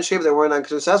championship. They weren't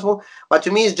successful, but to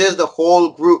me, it's just the whole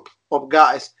group of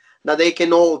guys that they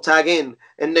can all tag in,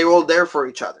 and they're all there for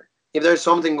each other. If there's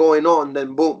something going on,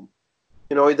 then boom,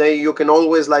 you can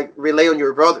always like rely on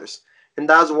your brothers, and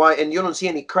that's why. And you don't see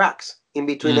any cracks in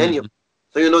between any of mm, them.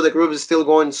 So the group is still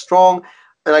going strong.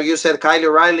 And like you said, Kyle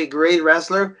O'Reilly, great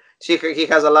wrestler. He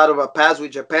has a lot of a past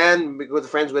with Japan, good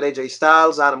friends with AJ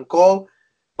Styles, Adam Cole.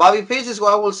 Bobby Fish is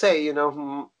what I will say,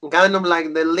 kind of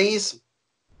like the least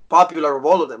popular of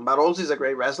all of them, but also is a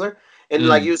great wrestler. And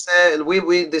like mm. you said,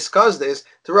 we discussed this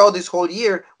throughout this whole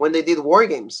year when they did War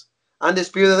Games.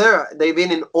 Undisputed Era, they've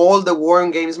been in all the War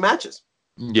Games matches.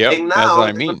 Yep, And that's what now I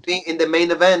they're going mean. to be in the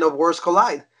main event of Worlds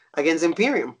Collide against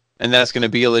Imperium. And that's going to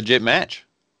be a legit match.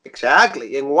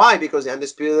 Exactly. And why? Because the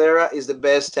Undisputed Era is the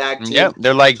best tag team. Yep,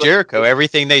 they're like Jericho.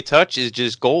 Everything they touch is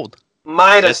just gold,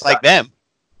 Midas just like touch. them.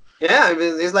 Yeah, I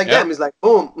mean, it's like Yep. them. It's like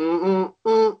boom.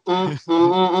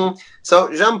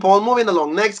 So, Jean Paul, moving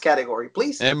along. Next category,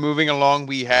 please. And moving along,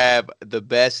 we have the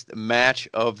best match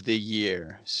of the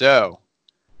year. So,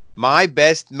 my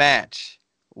best match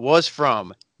was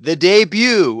from the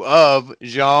debut of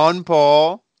Jean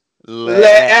Paul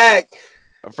Leeg.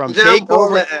 from Jean Paul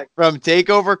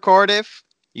Takeover Leeg. Cardiff.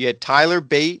 You had Tyler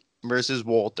Bate versus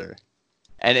Walter.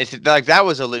 And it's like that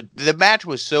was the match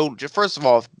was so. First of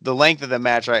all, the length of the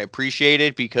match I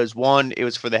appreciated because one, it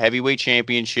was for the heavyweight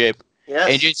championship, and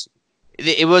Yes. just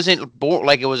it wasn't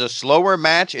like it was a slower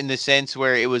match in the sense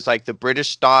where it was like the British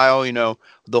style,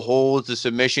 the holds, the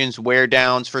submissions, wear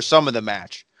downs for some of the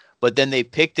match, but then they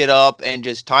picked it up and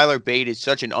just Tyler Bate is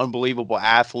such an unbelievable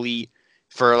athlete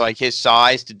for like his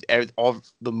size, all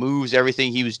the moves,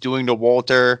 everything he was doing to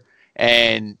Walter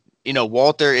and.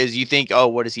 Walter is, you think, oh,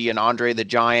 what is he, an Andre the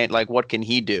Giant? Like, what can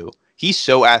he do? He's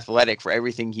so athletic for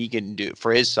everything he can do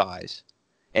for his size.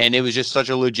 And it was just such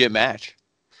a legit match.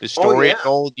 The story it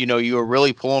told, you were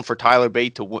really pulling for Tyler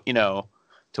Bate to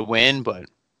win, but.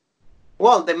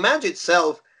 Well, the match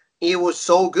itself, it was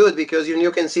so good because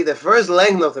you can see the first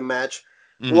length of the match,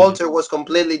 Walter was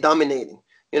completely dominating.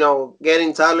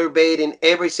 Getting Tyler Bate in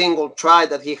every single try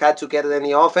that he had to get at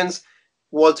any offense.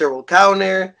 Walter will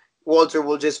counter. Walter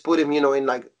will just put him, in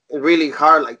like really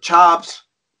hard, like chops,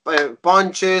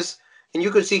 punches, and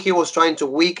you could see he was trying to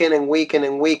weaken and weaken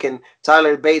and weaken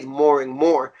Tyler Bate more and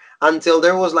more until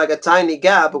there was like a tiny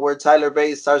gap where Tyler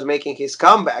Bate starts making his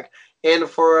comeback. And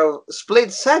for a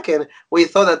split second, we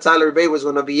thought that Tyler Bate was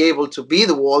going to be able to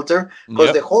beat Walter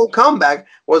because the whole comeback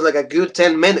was like a good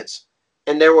 10 minutes.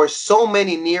 And there were so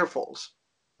many near falls.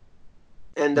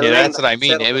 And that's what I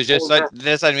mean. It was just such.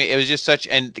 That's what I mean. It was just such,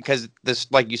 and because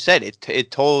this, like you said, it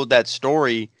told that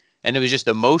story, and it was just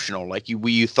emotional. Like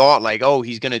you thought, like, oh,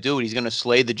 he's gonna do it. He's gonna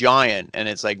slay the giant, and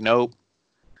it's like, nope.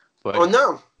 But,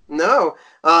 no.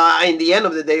 In the end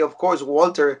of the day, of course,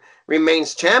 Walter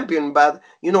remains champion. But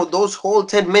those whole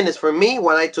 10 minutes for me,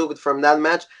 what I took from that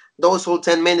match, those whole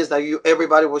 10 minutes that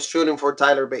everybody was shooting for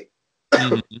Tyler Bate.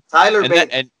 Tyler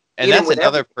Bate. And that's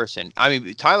another person. I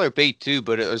mean, Tyler Bate too,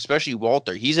 but especially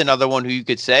Walter. He's another one who you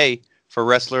could say for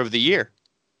Wrestler of the Year.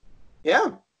 Yeah,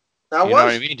 you know what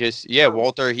I mean? Just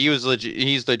Walter. He was legit.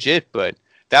 He's legit, but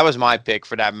that was my pick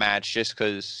for that match, just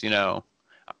because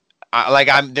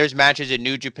there's matches in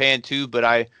New Japan too,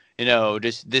 but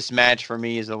just this match for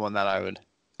me is the one that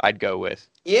I'd go with.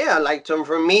 Yeah, like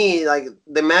for me, like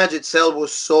the match itself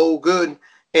was so good,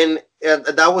 and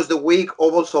that was the week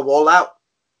also of All Out,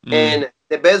 and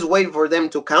the best way for them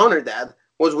to counter that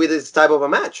was with this type of a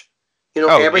match. You know,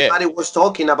 Oh yeah. everybody was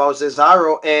talking about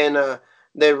Cesaro and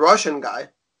the Russian guy,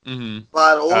 Mm-hmm.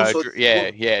 but also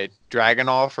Yeah.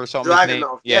 Dragonov or something his name.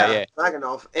 Dragunov, Yeah, yeah, yeah.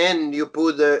 Dragunov,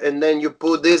 and then you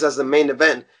put this as the main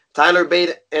event. Tyler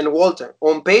Bate and Walter.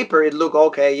 On paper, it looked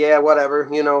okay. Yeah, whatever.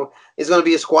 You know, it's gonna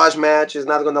be a squash match. It's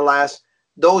not gonna last.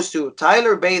 Those two.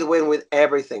 Tyler Bate went with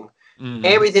everything. Mm-hmm.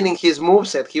 Everything in his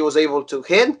moveset, he was able to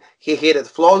hit. He hit it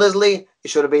flawlessly. It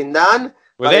should have been done,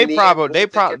 Well, but in the end, Walter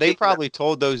kept they beating him. probably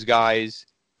told those guys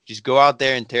just go out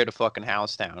there and tear the fucking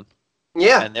house down.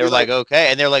 Yeah, And they're it's like, like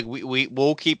okay. And they're like,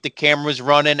 we'll keep the cameras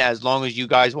running as long as you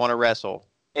guys want to wrestle.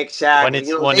 exactly.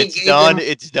 You know, When it's done,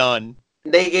 it's done.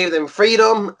 they gave them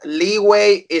freedom,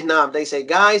 leeway. Enough. They say,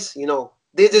 guys, you know,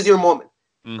 this is your moment.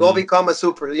 Go Mm-hmm. become a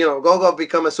super. You know, go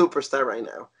become a superstar right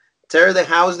now. Tear the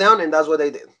house down, and that's what they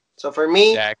did. So for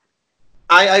me, Exactly.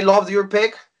 I loved your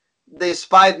pick,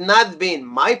 despite not being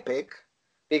my pick,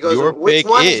 because Your which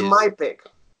pick one is is my pick?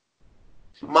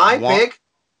 My one. pick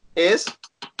is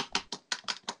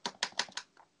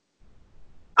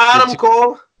Adam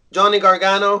Cole, Johnny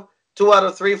Gargano, 2 out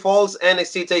of 3 falls,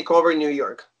 NXT Takeover New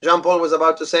York. Jean Paul was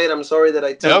about to say it. I'm sorry that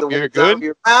I took Nope, the you're words out of good.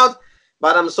 your mouth,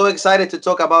 but I'm so excited to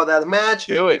talk about that match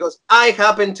Do it. because I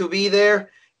happened to be there,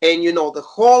 and you know the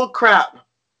whole crowd.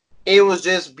 It was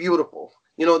just beautiful.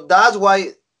 You know that's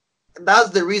why. That's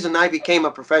the reason I became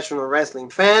a professional wrestling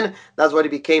fan. That's what it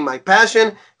became my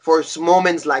passion for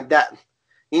moments like that.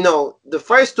 You know, the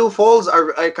first 2 falls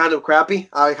are kind of crappy.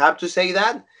 I have to say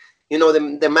that. You know,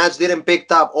 the match didn't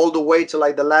pick up all the way to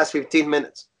like the last 15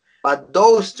 minutes. But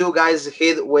those two guys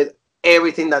hit with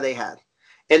everything that they had.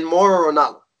 And Moro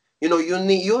Ronaldo. You know,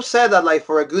 you said that like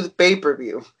for a good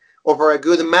pay-per-view or for a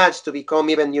good match to become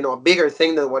even, you know, a bigger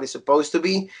thing than what it's supposed to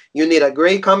be, you need a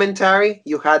great commentary.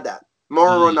 You had that.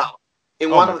 Moro Mm. Ronaldo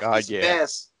in Oh one my of god, his yeah.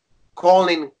 best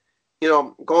calling,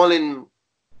 calling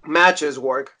matches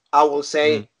work, I will Mm.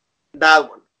 say that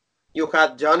one. You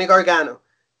had Johnny Gargano,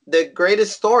 the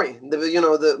greatest story,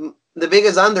 the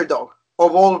biggest underdog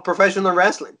of all professional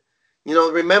wrestling. You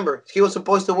know, remember he was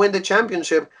supposed to win the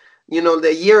championship. You know,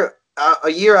 a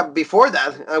year before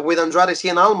that with Andrade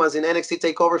Cien Almas in NXT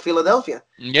Takeover Philadelphia.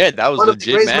 Yeah, that was One of the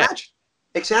legit greatest matches. match.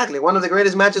 Exactly, one of the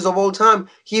greatest matches of all time.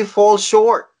 He falls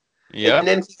short. And Yep.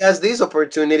 then he has this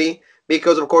opportunity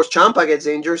because, of course, Ciampa gets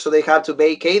injured, so they have to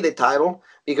vacate the title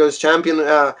because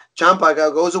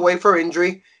Ciampa goes away for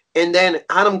injury. And then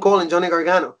Adam Cole and Johnny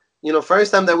Gargano. You know,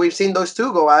 first time that we've seen those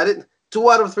two go at it, 2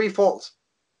 out of 3 falls.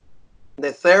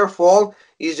 The third fall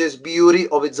is just beauty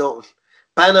of its own.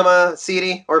 Panama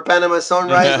City or Panama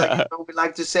Sunrise, like we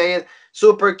like to say it.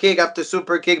 Super kick after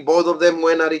super kick, both of them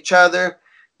went at each other.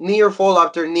 Near fall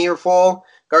after near fall.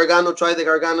 Gargano tried the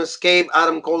Gargano escape.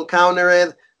 Adam Cole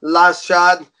countered. Last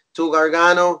shot to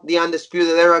Gargano. The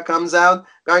Undisputed Era comes out.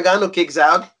 Gargano kicks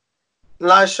out.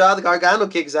 Last shot, Gargano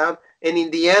kicks out. And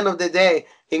in the end of the day,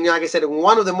 like I said,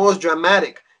 one of the most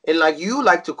dramatic, and like you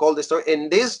like to call the story, and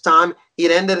this time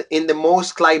it ended in the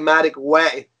most climatic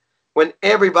way. When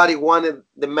everybody wanted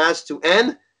the match to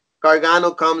end,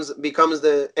 Gargano becomes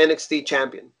the NXT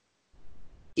champion.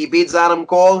 He beats Adam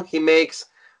Cole. He makes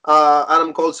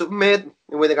Adam Cole submit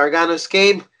with the Gargano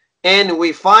escape, and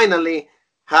we finally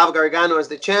have Gargano as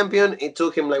the champion. It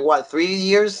took him like what 3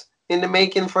 years in the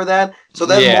making for that. So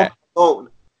that Yeah. moment alone,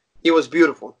 it was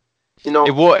beautiful. You know,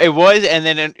 It was, and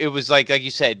then it was like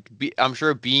you said. I'm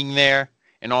sure being there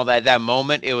and all that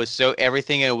moment, it was so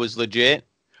everything. It was legit.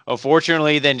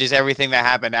 Unfortunately, then just everything that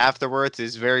happened afterwards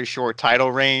is very short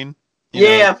title reign. You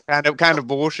know, yeah, kind of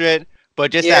bullshit.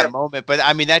 But just yeah, that moment. But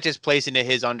I mean, that just plays into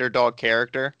his underdog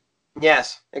character.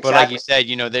 yes, But like you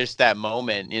exactly, said, there's that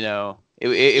moment. It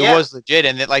yeah, was legit,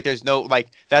 and like there's no like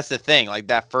that's the thing. Like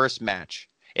that first match,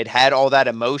 it had all that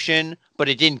emotion, but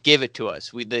it didn't give it to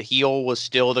us. The heel was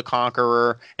still the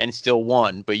conqueror and still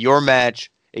won. But your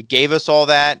match, it gave us all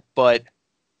that, but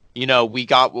we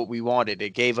got what we wanted.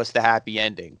 It gave us the happy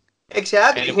ending, and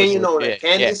exactly. it And was you know, the legit.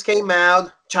 Yeah, Candice came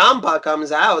out. Champa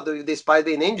comes out despite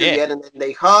being injured yeah. yet, and then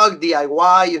they hug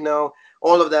DIY. You know,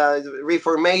 all of the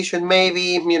reformation, maybe.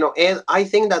 You know, and I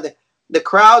think that the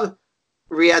crowd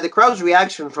the crowd's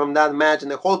reaction from that match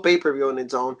and the whole pay-per-view on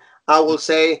its own, I will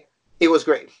say it was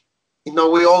great. You know,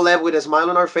 we all left with a smile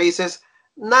on our faces.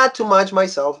 Not too much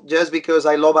myself, just because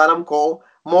I love Adam Cole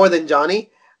more than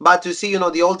Johnny, but to see,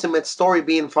 the ultimate story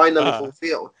being finally Uh,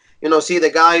 fulfilled. You know, see the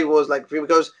guy was like,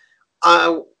 because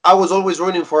I was always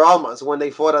rooting for Almas when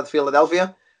they fought at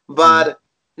Philadelphia, mm, but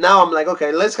now I'm like,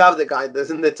 okay, let's have the guy that's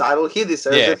in the title. He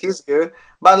deserves yeah, it. He's good.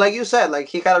 But like you said, like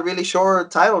he had a really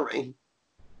short title reign.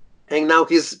 And now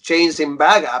he's changed him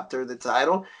back after the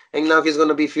title, and now he's going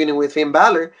to be feuding with Finn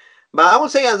Balor. But I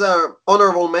would say, as a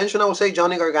honorable mention, I would say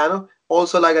Johnny Gargano.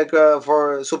 also like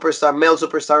for superstar, male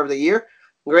superstar of the year.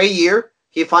 Great year.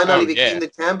 He finally became the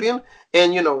champion,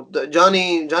 and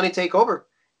Johnny Takeover.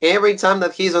 Every time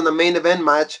that he's on the main event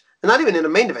match, not even in the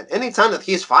main event, any time that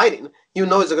he's fighting,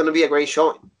 it's going to be a great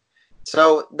showing.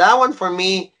 So that one for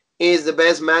me is the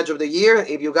best match of the year.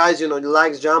 If you guys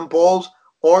like Jean Paul's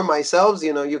or myself,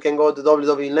 you can go to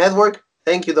WWE Network.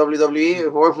 Thank you,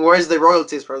 WWE. Where's the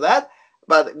royalties for that?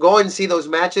 But go and see those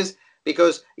matches,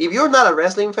 because if you're not a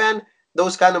wrestling fan,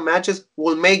 those kind of matches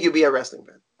will make you be a wrestling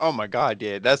fan. Oh my God,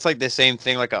 yeah, that's like the same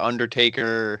thing like a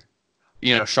Undertaker,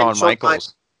 Shawn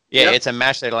Michaels. Yeah, yep. It's a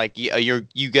match that like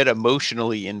you get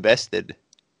emotionally invested.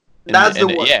 That's the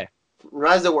word. Yeah,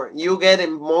 that's the word. You get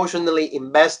emotionally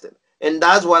invested, and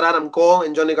that's what Adam Cole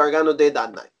and Johnny Gargano did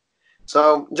that night.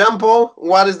 So, Jean Paul,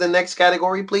 what is the next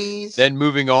category, please? Then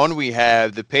moving on, we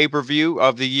have the pay-per-view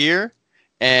of the year,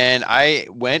 and I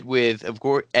went with, of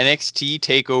course, NXT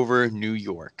TakeOver New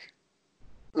York.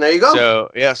 There you go.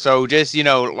 So, yeah, so just,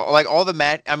 like all the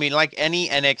match, I mean, like any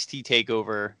NXT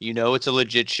TakeOver, it's a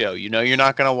legit show. You're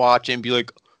not going to watch it and be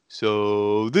like,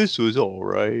 so this was all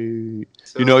right.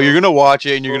 So, you're going to watch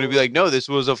it and you're going to be like, no, this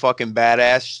was a fucking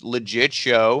badass, legit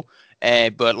show.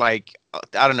 But, like,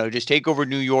 I don't know, just TakeOver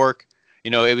New York.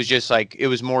 It was just like, it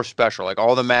was more special. Like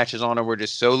all the matches on it were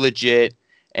just so legit.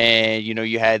 And,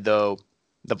 you had the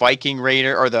Viking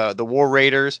Raider or the War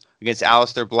Raiders against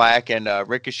Aleister Black and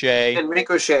Ricochet. And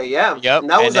Ricochet, yeah. Yep. And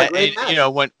that was a great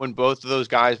match. When both of those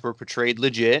guys were portrayed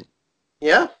legit.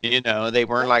 Yeah. They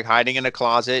weren't like hiding in a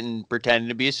closet and pretending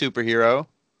to be a superhero.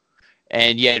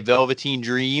 And you had Velveteen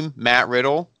Dream, Matt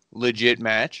Riddle, legit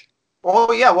match.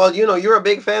 Oh, yeah. Well, you're a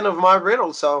big fan of Matt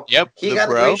Riddle, so he got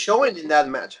a great showing in that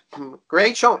match.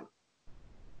 Great showing.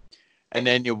 And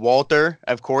then Walter,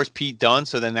 of course, Pete Dunne.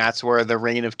 So then that's where the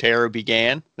reign of terror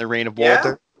began, the reign of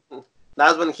Walter.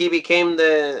 That's when he became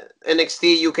the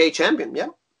NXT UK champion, yeah.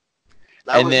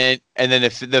 And then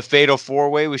the Fatal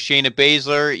 4-Way with Shayna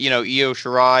Baszler, Io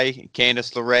Shirai,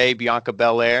 Candice LeRae, Bianca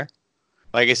Belair.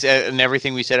 Like I said, and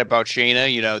everything we said about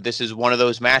Shayna, this is one of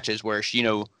those matches where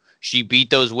she beat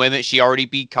those women. She already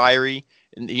beat Kyrie,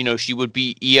 and she would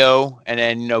beat Io, and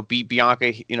then beat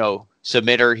Bianca,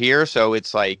 submit her here. So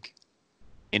it's like,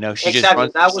 she exactly. just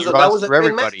runs, that was for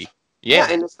everybody. Match.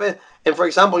 Yeah, and for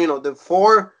example, the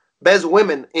 4 best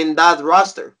women in that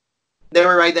roster, they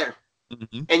were right there.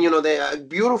 Mm-hmm. And the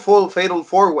beautiful Fatal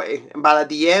 4-Way. But at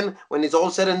the end, when it's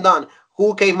all said and done,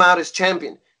 who came out as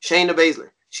champion? Shayna Baszler.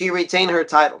 She retained her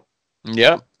title.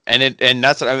 Yep. And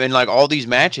that's, I mean, like all these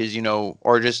matches,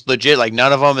 are just legit. Like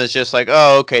none of them is just like,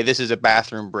 oh, okay, this is a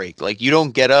bathroom break. Like you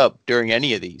don't get up during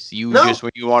any of these. Just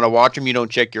when you want to watch them, you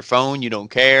don't check your phone, you don't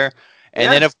care.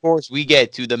 And then of course we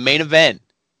get to the main event.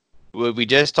 We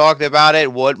just talked about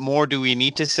it. What more do we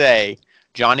need to say?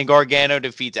 Johnny Gargano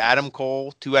defeats Adam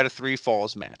Cole, 2 out of 3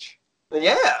 falls match.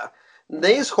 Yeah,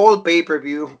 this whole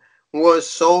pay-per-view was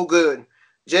so good.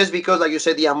 Just because, like you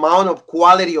said, the amount of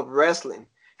quality of wrestling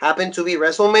happened to be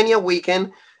WrestleMania weekend.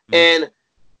 Mm-hmm. And,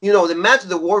 the match of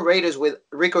the War Raiders with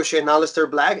Ricochet and Aleister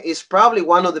Black is probably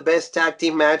one of the best tag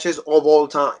team matches of all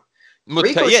time.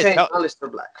 Ricochet and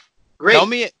Aleister Black.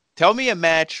 Great. Tell me a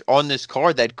match on this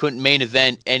card that couldn't main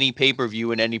event any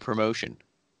pay-per-view in any promotion.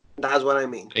 That's what I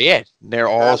mean. Yeah, they're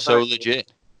all so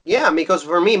legit. Yeah, because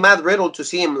for me, Matt Riddle, to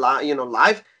see him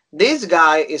live, this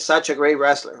guy is such a great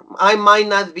wrestler. I might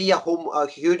not be a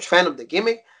huge fan of the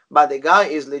gimmick, but the guy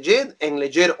is legit and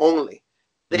legit only.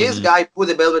 This guy put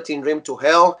the Velveteen Dream to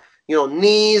hell.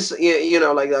 Knees,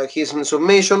 like his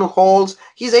submission holds.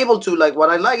 He's able to, like, what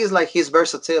I like is like his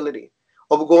versatility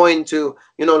of going to,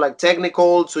 like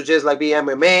technical to just like be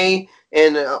MMA.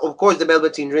 And of course, the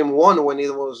Velveteen Dream won when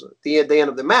it was the end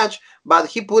of the match, but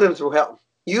he put him through hell.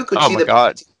 You could see the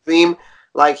Velveteen Dream,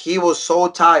 like he was so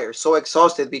tired, so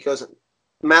exhausted because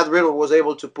Matt Riddle was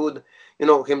able to put,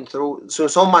 him through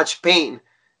so much pain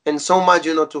and so much,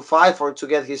 to fight for to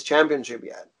get his championship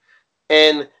yet.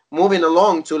 And moving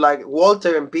along to like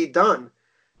Walter and Pete Dunne.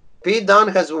 Pete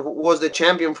Dunne was the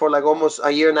champion for like almost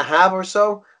a year and a half or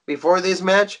so before this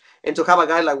match, and to have a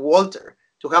guy like Walter,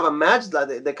 to have a match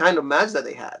that the kind of match that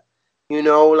they had,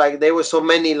 like there were so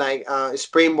many like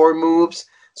springboard moves,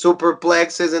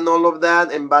 superplexes, and all of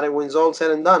that. And but when it's all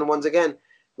said and done, once again,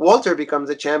 Walter becomes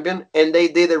the champion, and they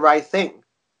did the right thing.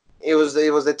 It was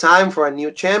the time for a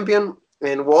new champion,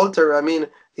 and Walter, I mean,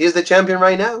 he's the champion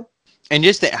right now. And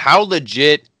just how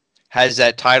legit has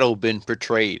that title been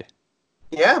portrayed?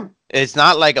 Yeah. It's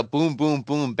not like a boom, boom,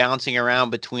 boom bouncing around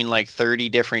between like 30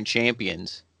 different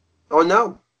champions. Oh,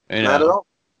 no. Not at all.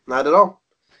 Not at all.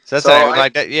 So that's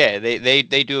like that. Yeah, they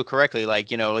do it correctly.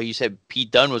 Like, like you said,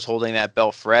 Pete Dunne was holding that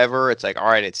belt forever. It's like, all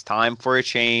right, it's time for a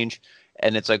change.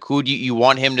 And it's like, who do you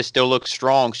want him to still look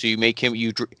strong? So you make him,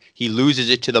 he loses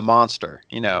it to the monster,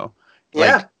 you know?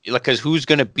 Yeah. Like, because who's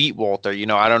going to beat Walter? You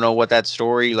know, I don't know what that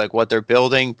story, like what they're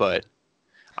building, but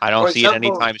I don't For see it example,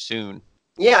 anytime soon.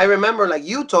 yeah, I remember like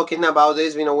you talking about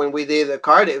this, you know, when we did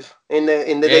Cardiff in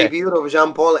the Yeah. debut of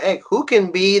Jean Paul. Hey, who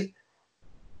can beat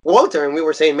Walter? And we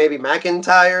were saying maybe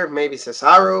McIntyre, maybe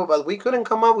Cesaro, but we couldn't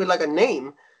come up with like a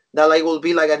name that like will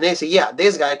be like a name. Say, yeah,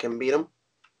 this guy can beat him.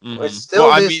 It's Well,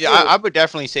 still I this mean, thing. I would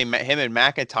definitely say him and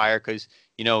McIntyre because,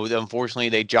 you know, unfortunately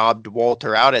they jobbed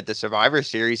Walter out at the Survivor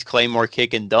Series, Claymore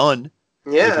kick and done,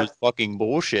 which Yeah, was fucking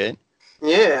bullshit.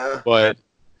 yeah, But,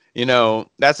 you know,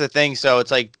 that's the thing. So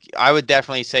it's like, I would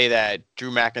definitely say that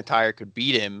Drew McIntyre could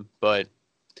beat him, but,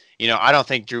 you know, I don't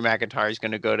think Drew McIntyre is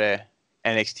going to go to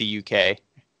NXT UK.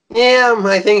 yeah.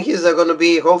 I think he's going to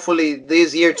be. Hopefully,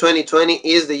 this year 2020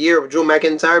 is the year of Drew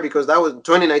McIntyre because that was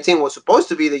 2019 was supposed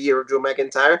to be the year of Drew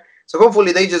McIntyre. So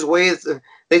hopefully they just waited.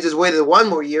 They just waited one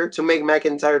more year to make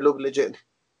McIntyre look legit.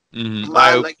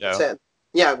 I But hope like you so. said,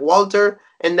 yeah, Walter,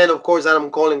 and then of course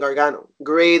Adam Cole and Gargano.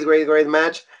 Great, great, great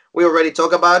match. We already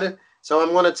talked about it, so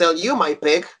I'm gonna tell you my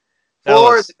pick Tell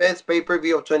for the us. best pay per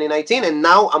view of 2019, and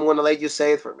now I'm gonna let you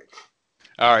say it for me.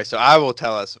 All right, so I will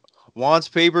tell us. Juan's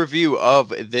pay-per-view of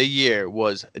the year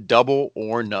was Double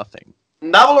or Nothing.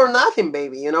 Double or Nothing,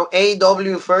 baby. You know,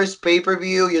 AEW first pay per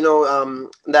view. You know,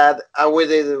 that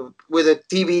with a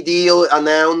TV deal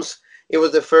announced. It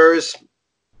was the first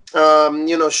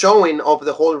you know, showing of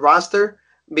the whole roster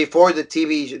before the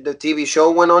TV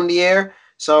show went on the air.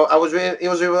 So I was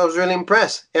really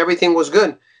impressed. Everything was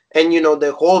good, and you know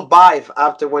the whole vibe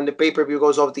after when the pay-per-view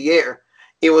goes off the air,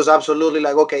 it was absolutely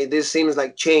like, okay, this seems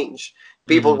like change.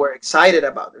 People hmm were excited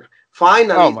about it.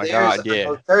 Oh Finally, my there's God, an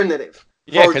yeah. alternative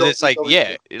Yeah, for because it's like, WWE.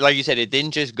 yeah, like you said, it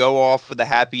didn't just go off with a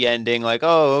happy ending. Like,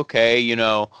 oh, okay, you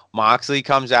know, Moxley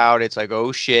comes out. It's like,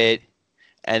 oh shit,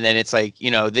 and then it's like,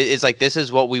 you know, it's like this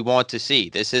is what we want to see.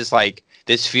 This is like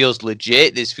this feels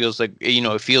legit. This feels like, you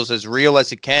know, it feels as real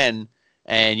as it can,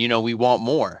 and you know, we want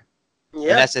more.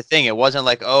 And Yeah, that's the thing. It wasn't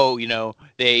like, oh, you know,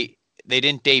 they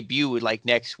didn't debut like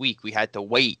next week. We had to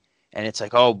wait. And it's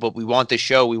like, oh, but we want the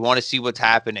show. We want to see what's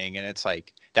happening. And it's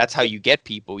like that's how you get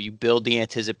people. You build the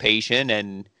anticipation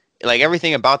and like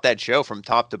everything about that show from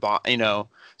top to bottom. You know,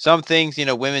 some things, you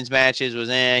know, women's matches was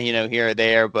you know, here or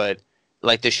there, but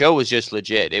like the show was just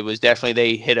legit. It was definitely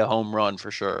they hit a home run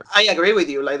for sure. I agree with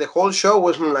you. Like the whole show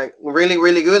was like really,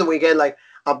 really good. We get like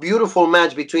a beautiful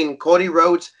match between Cody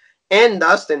Rhodes and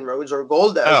Dustin Rhodes or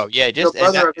Oh Goldust. yeah, You know, just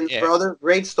and brother that against yeah. brother.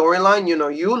 Great storyline. You know,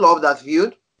 you love that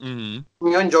feud. hmm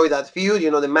You enjoy that feud.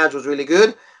 You know, the match was really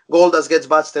good. Goldust gets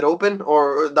busted open,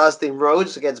 or Dustin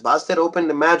Rhodes gets busted open.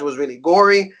 The match was really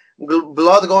gory,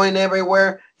 blood going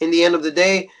everywhere. In the end of the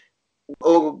day,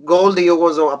 Goldie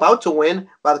was about to win,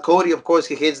 but Cody, of course,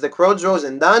 he hits the crossroads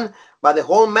and done. But the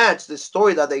whole match, the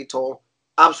story that they told,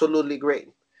 absolutely great.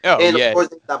 Oh And of yeah. course,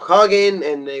 they stopped hugging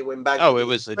and they went back to Oh, it being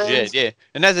was legit, friends. yeah.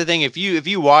 And that's the thing. If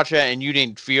you watch it and you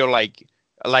didn't feel like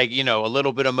you know a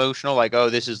little bit emotional, like oh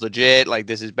this is legit, like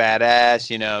this is badass,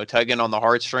 you know, tugging on the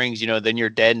heartstrings, you know, then you're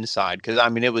dead inside. Because I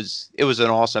mean, it was an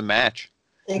awesome match.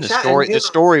 And the Exactly, story and the you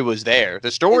know, story was there.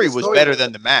 The and story the was story better was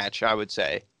than the match, I would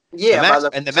say. The yeah, match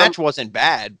but and the some match wasn't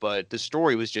bad, but the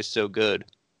story was just so good.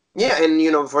 yeah, and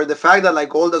you know, for the fact that like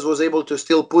Goldust was able to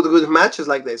still put good matches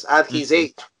like this at his hmm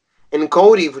age, and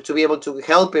Cody to be able to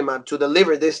help him to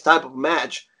deliver this type of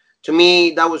match, to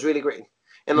me that was really great.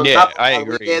 And on Yeah, top of I that,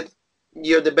 we agree. get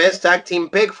you're the best tag team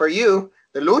pick for you,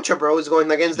 the Lucha Bros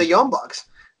going against the Mhm. Young Bucks.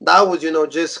 That was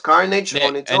just carnage Yeah,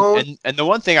 on its and own. and and the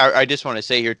one thing I just want to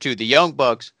say here too, the Young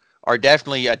Bucks are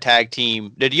definitely a tag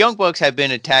team. The Young Bucks have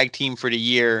been a tag team for the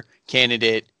year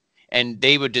candidate, and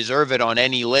they would deserve it on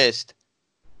any list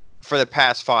for the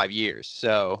past 5 years.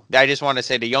 So I just want to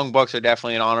say the Young Bucks are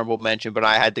definitely an honorable mention, but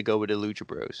I had to go with the Lucha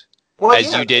Bros. Well,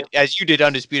 yeah, As you did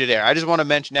Undisputed Era. I just want to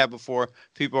mention that before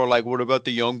people are like, "What about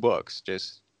the Young Bucks?"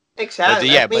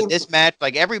 exactly. I But mean, this match,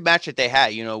 like every match that they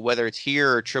had, you know, whether it's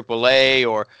here or AAA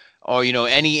or you know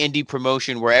any indie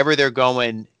promotion, wherever they're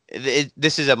going,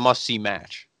 this is a must see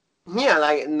match. yeah,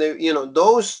 like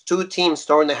those two teams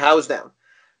throwing the house down.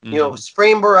 hmm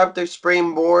Springboard after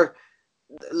springboard,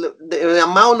 the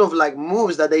amount of like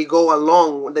moves that they go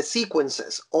along, the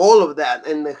sequences, all of that,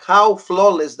 and how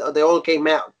flawless they all came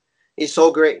out is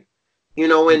so great.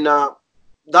 And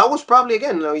that was probably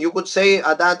again, you could say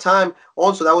at that time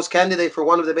also that was candidate for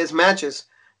one of the best matches,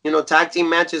 tag team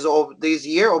matches of this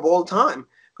year of all time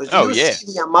because Oh you yeah, see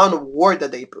the amount of work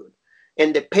that they put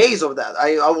and the pace of that.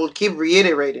 I will keep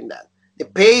reiterating that the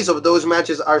pace of those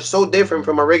matches are so different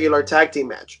from a regular tag team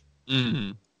match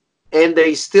hmm and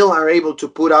they still are able to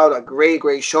put out a great,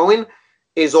 great showing.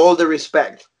 is all the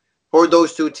respect for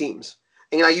those two teams.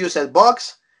 And like you said,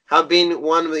 Bucks have been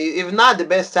one of the, if not the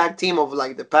best tag team of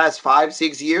like the past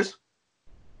 5-6 years.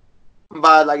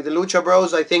 But like the Lucha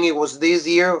Bros, I think it was this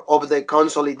year of the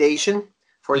consolidation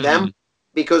for them,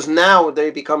 because now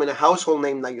they're becoming a household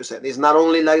name, like you said. It's not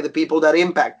only like the people that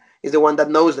Impact, it's the one that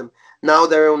knows them. Now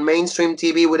they're on mainstream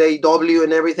TV with AEW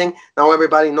and everything. Now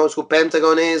everybody knows who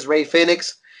Pentagon is, Ray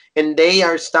Phoenix, and they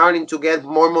are starting to get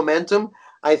more momentum.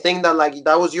 I think that like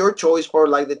that was your choice for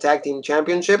like the tag team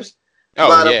championships. Oh,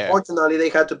 but yeah. unfortunately, they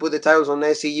had to put the titles on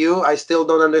SCU. I still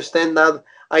don't understand that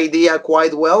idea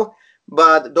quite well.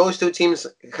 But those two teams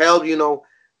helped,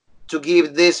 to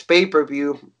give this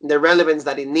pay-per-view the relevance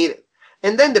that it needed.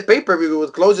 And then the pay-per-view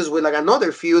closes with like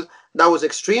another feud that was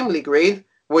extremely great,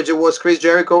 which it was Chris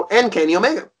Jericho and Kenny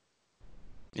Omega.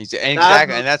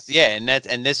 Exactly,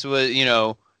 and this was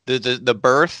the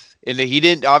birth, and he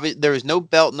didn't there was no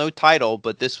belt, no title,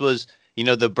 but this was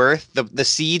the birth, the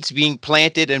seeds being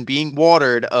planted and being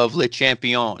watered of Le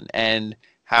Champion, and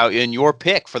how in your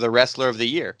pick for the Wrestler of the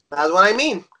Year. That's what I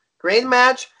mean. Great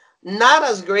match, not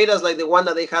as great as like the one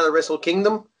that they had at Wrestle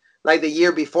Kingdom, like the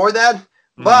year before that,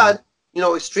 but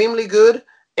extremely good.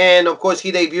 And of course,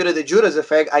 he debuted the Judas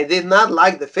Effect. I did not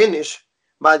like the finish,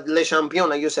 but Le Champion,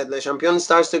 like you said, Le Champion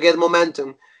starts to get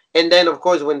momentum. And then, of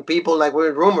course, when people like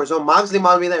weird rumors, Moxley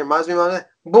might be there,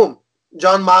 boom,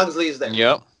 John Moxley is there.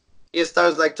 Yep. He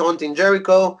starts like taunting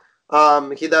Jericho.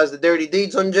 He does the dirty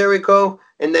deeds on Jericho,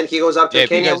 and then he goes up to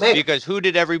Kenny Omega. Because who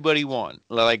did everybody want?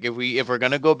 Like if we're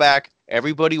gonna go back,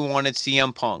 everybody wanted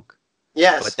CM Punk.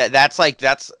 Yes. But that's like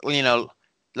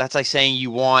saying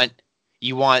you want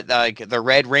like the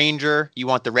Red Ranger, you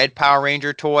want the Red Power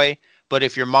Ranger toy. But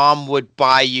if your mom would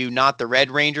buy you not the Red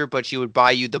Ranger, but she would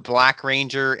buy you the Black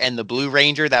Ranger and the Blue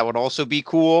Ranger, that would also be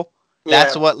cool.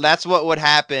 Yeah. That's what would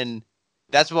happen.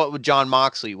 That's what John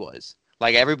Moxley was.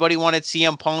 Like everybody wanted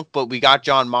CM Punk, but we got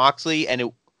John Moxley, and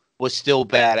it was still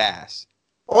badass.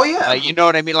 Oh yeah, you know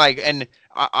what I mean. Like, and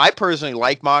I personally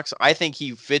like Mox. I think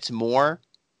he fits more,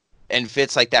 and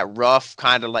fits like that rough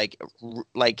kind of like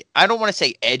I don't want to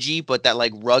say edgy, but that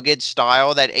like rugged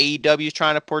style that AEW is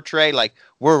trying to portray. Like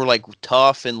we're like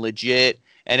tough and legit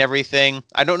and everything.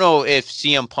 I don't know if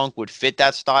CM Punk would fit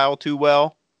that style too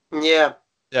well. Yeah.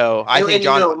 So I think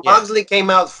John Moxley came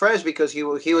out fresh because he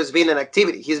was being an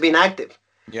activity. He's been active.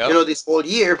 Yep. This whole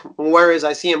year. Whereas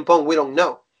I see him Punk, we don't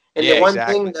know. And the one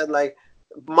thing that like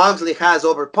Moxley has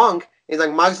over Punk is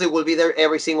like Moxley will be there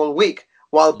every single week,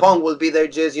 while Punk will be there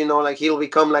just like he'll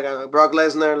become like a Brock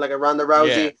Lesnar, like a Ronda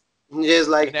Rousey, just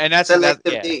like and that's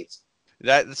selective dates.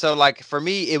 So like for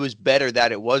me, it was better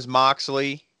that it was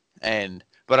Moxley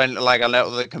But I know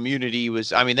the community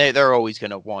was. I mean, they're always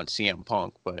gonna want CM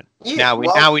Punk, but now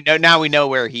we know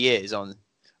where he is on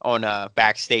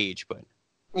backstage. But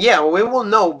yeah, we will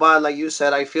know. But like you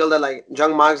said, I feel that like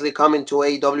John Moxley coming to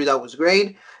AEW, that was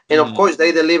great, and of course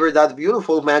they delivered that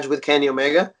beautiful match with Kenny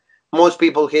Omega. Most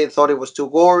people thought it was too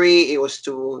gory, it was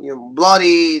too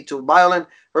bloody, too violent.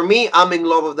 For me, I'm in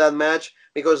love with that match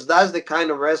because that's the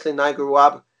kind of wrestling I grew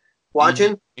up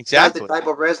watching. Exactly. That's the type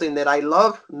of wrestling that I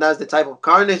love. That's the type of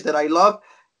carnage that I love.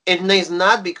 And it's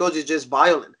not because it's just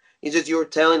violent. It's just you're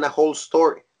telling a whole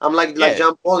story. I'm like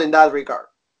Jean Paul in that regard.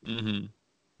 Mm-hmm.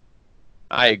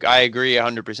 I agree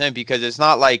 100% because it's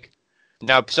not like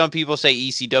now some people say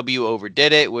ECW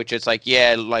overdid it, which it's like,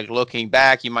 yeah, like looking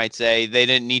back, you might say they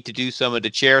didn't need to do some of the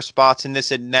chair spots and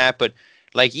this and that. But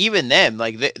like even them,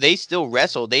 like they still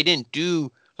wrestle. They didn't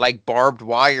do like barbed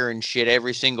wire and shit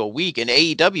every single week, and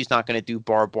AEW is not going to do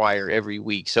barbed wire every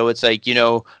week. So it's like,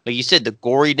 like you said, the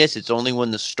goriness, it's only when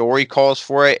the story calls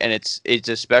for it, and it's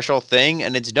a special thing,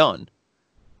 and it's done.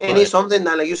 And it's something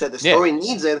that, like you said, the story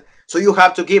needs it, so you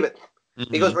have to give it.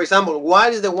 Mm-hmm. Because, for example,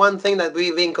 what is the one thing that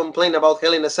we've been complaining about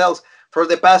Hell in a Cell for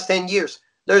the past 10 years?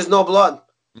 There's no blood.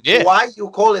 Yeah. Why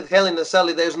you call it Hell in a Cell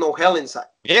if there's no hell inside?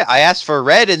 Yeah, I asked for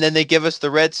red, and then they give us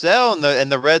the red cell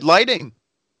and the red lighting.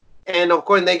 And of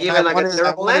course, they give it like a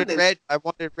terrible ending. I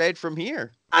wanted red from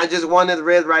here. I just wanted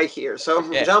red right here. So,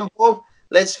 Jean Paul,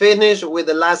 let's finish with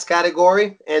the last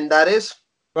category, and that is?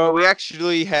 Well, we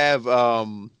actually have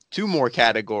 2 more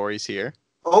categories here.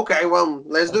 Okay, well,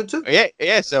 let's do 2.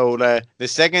 Yeah. So the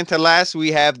second to last,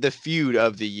 we have the feud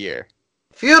of the year.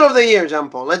 Feud of the year, Jean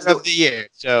Paul. Let's do it. Of the year.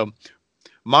 So,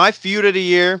 my feud of the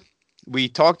year, we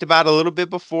talked about a little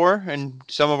bit before, and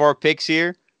some of our picks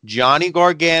here: Johnny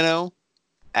Gargano,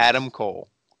 Adam Cole.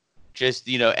 Just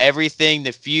everything,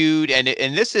 the feud, and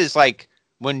this is like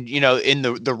when in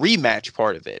the rematch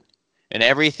part of it, and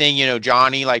everything,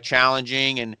 Johnny like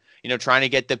challenging and trying to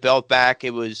get the belt back.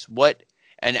 It was what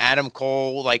and Adam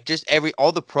Cole, like just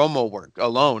all the promo work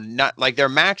alone, not like their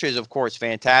matches, of course,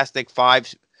 fantastic.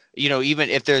 Five, even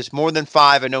if there's more than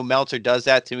five, I know Meltzer does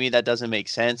that to me. That doesn't make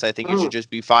sense. I think it should just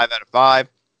be 5 out of 5.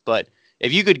 But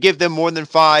if you could give them more than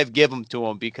 5, give them to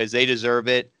them because they deserve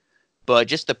it. But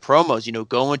just the promos,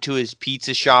 going to his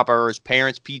pizza shop or his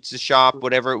parents' pizza shop,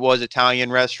 whatever it was,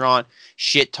 Italian restaurant,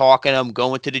 shit talking him,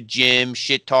 going to the gym,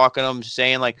 shit talking him,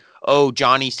 saying like, oh,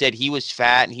 Johnny said he was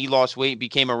fat and he lost weight,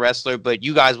 became a wrestler, but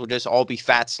you guys will just all be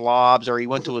fat slobs, or he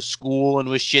went to a school and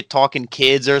was shit talking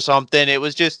kids or something. It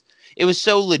was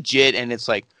so legit, and it's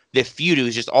like the feud, it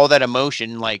was just all that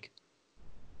emotion. Like,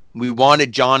 we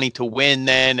wanted Johnny to win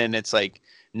then, and it's like,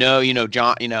 no,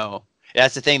 John,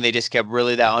 that's the thing. They just kept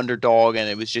really that underdog, and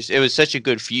it was such a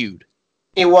good feud.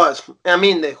 It was. I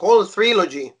mean, the whole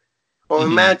trilogy of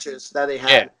matches that they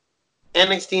had. Yeah.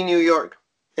 NXT New York.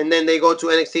 And then they go to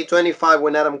NXT 25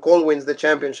 when Adam Cole wins the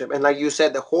championship. And like you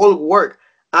said, the whole work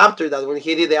after that, when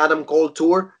he did the Adam Cole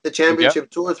tour, the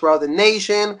championship tour throughout the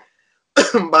nation,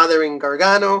 bothering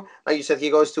Gargano. Like you said, he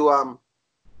goes to,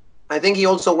 I think he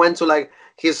also went to like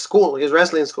his school, his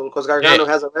wrestling school, because Gargano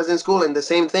has a wrestling school, and the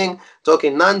same thing,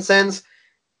 talking nonsense.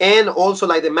 And also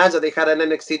like the match that they had at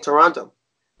NXT Toronto,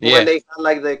 when they had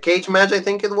like the cage match, I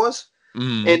think it was,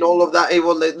 and all of that. It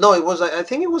was I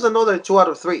think it was another 2 out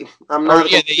of 3. I'm not.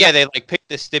 They like picked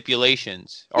the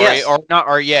stipulations,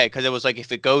 because it was like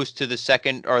if it goes to the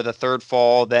second or the third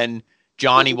fall, then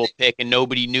Johnny will pick, and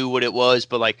nobody knew what it was,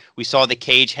 but like we saw the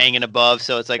cage hanging above,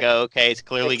 so it's like, oh, okay, it's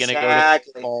clearly going to go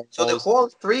to the fall. So the whole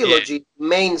trilogy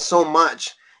means so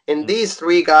much. And these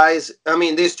 3 guys, I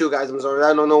mean, these 2 guys, I'm sorry,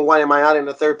 I don't know why am I adding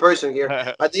a third person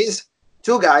here, but these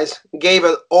 2 guys gave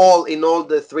it all in all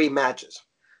the 3 matches.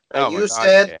 And you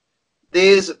said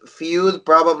this feud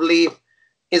probably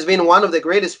has been one of the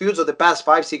greatest feuds of the past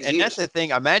 5-6 years. And that's the thing.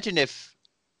 Imagine if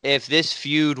this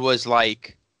feud was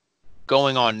like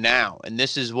going on now, and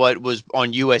this is what was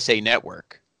on USA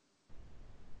Network.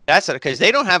 That's because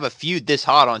they don't have a feud this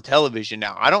hot on television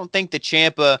now. I don't think the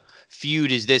Ciampa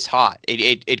feud is this hot.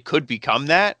 It could become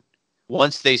that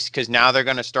once because now they're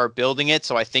going to start building it.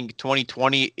 So I think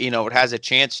 2020, it has a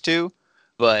chance to.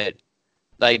 But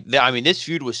like, I mean, this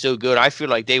feud was so good. I feel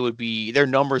like their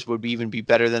numbers would even be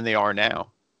better than they are now.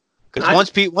 Because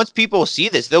once people see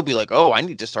this, they'll be like, oh, I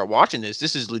need to start watching this.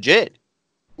 This is legit.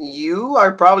 You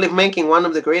are probably making one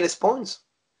of the greatest points.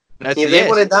 If they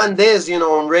would have done this,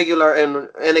 on regular and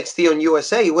NXT on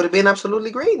USA, it would have been absolutely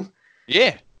great.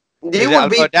 Yeah. They would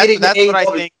be that's what I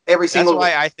think. Every single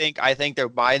That's why I think they're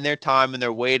biding their time and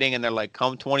they're waiting, and they're like,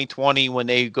 come 2020 when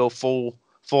they go full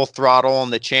throttle on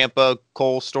the Ciampa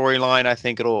Cole storyline, I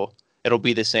think it'll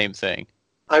be the same thing.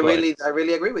 I really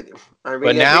agree with you.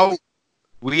 But now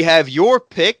we have your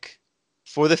pick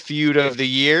for the feud of the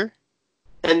year.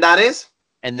 And that is?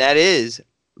 And that is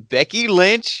Becky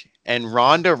Lynch and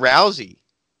Ronda Rousey.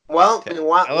 Well,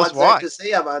 what's there to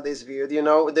say about this feud?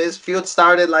 This feud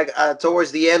started like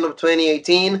towards the end of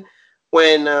 2018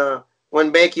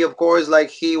 when Becky, of course, like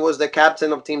he was the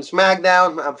captain of Team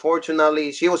Smackdown.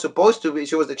 Unfortunately, she was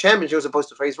the champion. She was supposed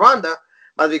to face Ronda,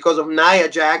 but because of Nia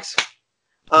Jax,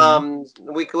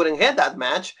 we couldn't get that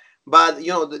match. But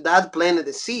that planted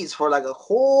the seeds for like a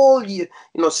whole year,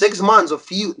 6 months of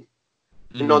feud.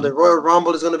 The Royal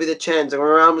Rumble is going to be the chance. The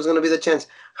Royal Rumble is going to be the chance.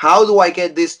 How do I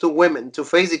get these 2 women to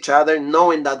face each other,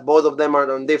 knowing that both of them are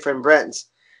on different brands?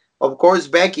 Of course,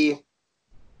 Becky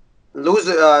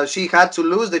she had to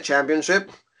lose the championship,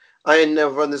 and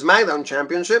from the SmackDown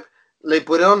championship, they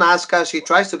put it on Asuka. She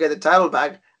tries to get the title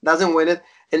back, doesn't win it,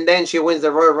 and then she wins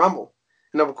the Royal Rumble.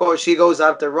 And of course, she goes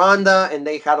after Ronda, and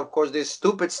they had, of course, this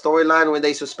stupid storyline when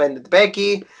they suspended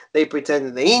Becky. They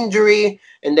pretended the injury,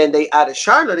 and then they added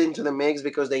Charlotte into the mix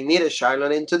because they needed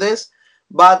Charlotte into this.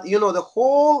 But, the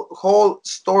whole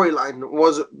storyline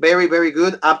was very, very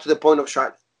good up to the point of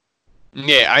Charlotte.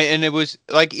 Yeah, and it was,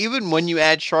 like, even when you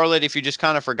add Charlotte, if you just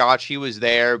kind of forgot she was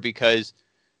there because...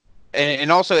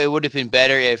 And also, it would have been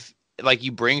better if, like,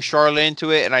 you bring Charlotte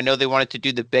into it, and I know they wanted to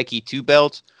do the Becky 2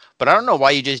 belts, but I don't know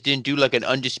why you just didn't do like an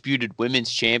undisputed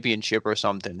women's championship or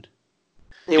something.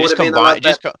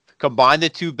 Combine the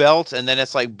 2 belts, and then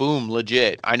it's like boom,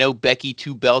 legit. I know Becky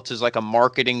 2 belts is like a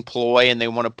marketing ploy, and they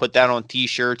want to put that on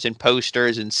T-shirts and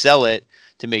posters and sell it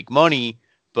to make money.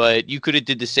 But you could have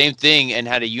did the same thing and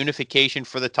had a unification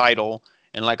for the title.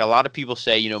 And like a lot of people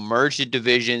say, merge the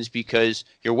divisions because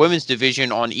your women's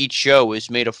division on each show is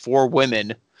made of 4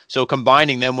 women. So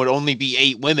combining them would only be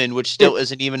 8 women, which still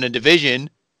isn't even a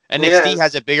division. NXT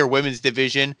has a bigger women's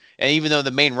division, and even though the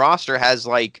main roster has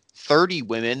like 30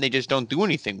 women, they just don't do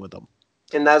anything with them.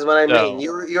 And that's what I mean.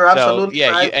 So, You're so absolutely yeah,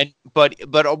 right. but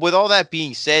with all that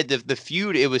being said, the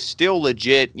feud, it was still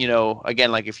legit. You know,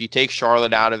 again, like if you take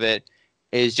Charlotte out of it,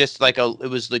 is just like it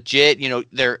was legit. You know,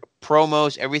 their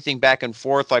promos, everything back and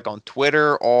forth, like on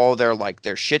Twitter, all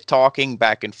their shit talking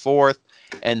back and forth,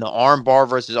 and the armbar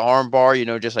versus armbar. You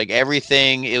know, just like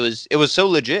everything, it was so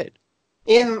legit.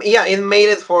 It made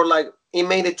it for like it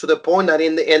made it to the point that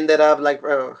it ended up like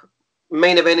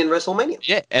main event in WrestleMania.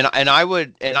 Yeah, and I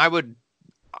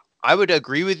would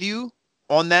agree with you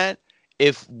on that.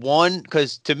 If one,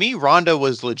 because to me, Ronda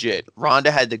was legit.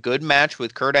 Ronda had the good match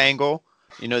with Kurt Angle,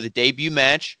 you know, the debut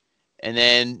match, and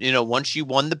then once she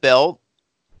won the belt,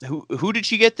 who did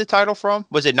she get the title from?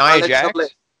 Was it Nia Alexa Bliss.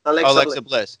 Jax? Oh, Alexa Bliss. Alexa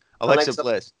Bliss. Alexa Alexa.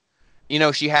 Bliss. You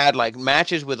know, she had like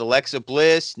matches with Alexa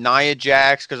Bliss, Nia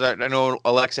Jax, because I know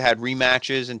Alexa had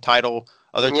rematches and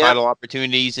other Yeah. title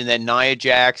opportunities, and then Nia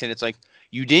Jax, and it's like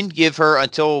you didn't give her,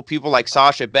 until people like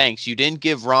Sasha Banks, you didn't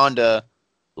give Ronda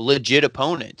legit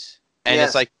opponents. And Yes.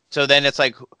 it's like, so then it's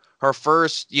like her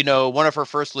first, one of her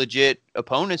first legit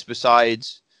opponents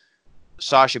besides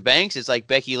Sasha Banks is like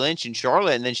Becky Lynch and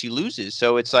Charlotte, and then she loses.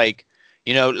 So it's like,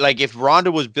 like if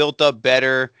Ronda was built up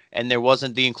better and there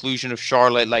wasn't the inclusion of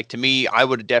Charlotte, like to me, I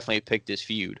would have definitely picked this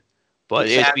feud. But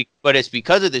Exactly. it's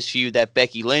because of this feud that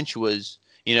Becky Lynch was,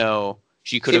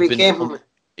 she could She have been, became.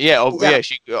 yeah,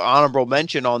 she honorable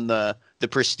mention on the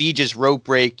prestigious rope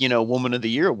break, Woman of the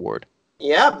Year award.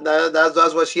 Yeah,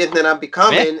 that's what she ended up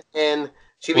becoming, and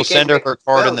she We'll became send her Becky her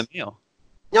card in Wells. the mail.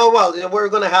 No, well, we're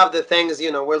gonna have the things,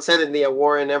 we'll send in the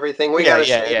award and everything. We Yeah, gotta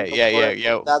yeah, send yeah, the yeah, yeah, award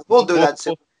yeah. for that. We'll do that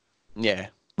soon. Yeah.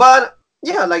 But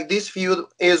yeah, like this feud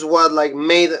is what like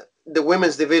made the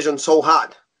women's division so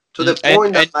hot to the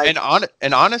point that like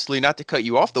And honestly, not to cut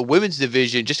you off, the women's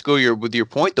division, just go with your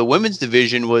point, the women's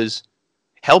division was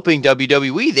helping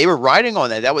WWE. They were riding on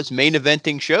that. That was main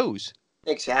eventing shows.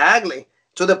 exactly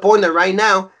to the point that right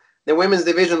now the women's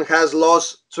division has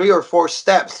lost 3 or 4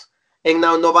 steps, and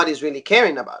now nobody's really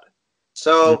caring about it.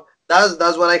 So that's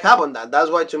what I have on that. That's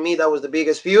why to me that was the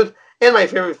biggest feud and my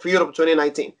favorite feud of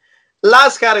 2019.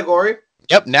 Last category.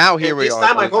 Yep, now here And we this are.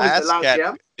 time The I hope it's the last last.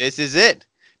 Yeah. This is it.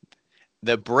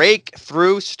 The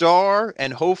breakthrough star,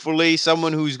 and hopefully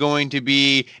someone who's going to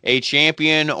be a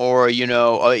champion or,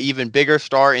 an even bigger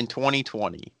star in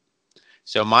 2020.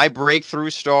 So my breakthrough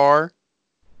star,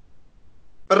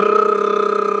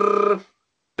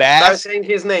 Start saying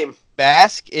his name.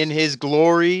 bask in his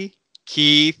glory,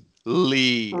 Keith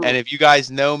Lee. And if you guys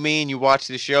know me and you watch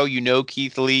the show, you know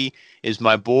Keith Lee is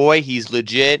my boy. He's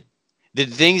legit. The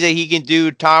things that he can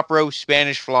do, top rope,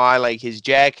 Spanish fly, like his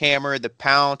jackhammer, the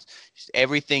pounce, just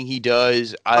everything he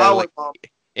does. Like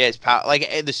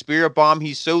the spirit bomb.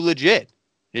 He's so legit.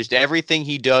 Just everything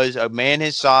he does. A man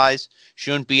his size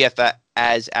shouldn't be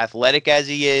as athletic as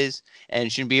he is, and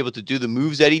shouldn't be able to do the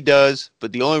moves that he does.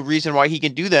 But the only reason why he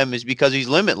can do them is because he's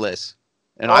limitless.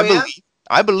 And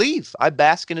I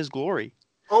bask in his glory.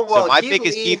 Oh well, so my pick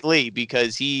is Keith Lee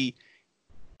because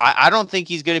I don't think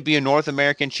he's going to be a North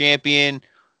American champion.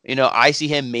 I see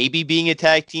him maybe being a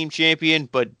tag team champion,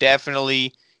 but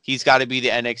definitely he's got to be the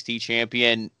NXT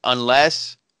champion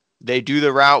unless they do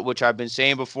the route, which I've been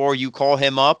saying before. You call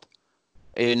him up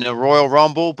in a Royal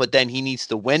Rumble, but then he needs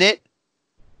to win it.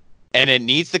 And it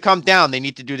needs to come down. They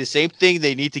need to do the same thing.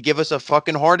 They need to give us a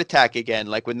fucking heart attack again,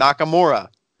 like with Nakamura.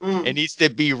 It needs to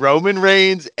be Roman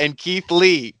Reigns and Keith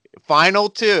Lee. Final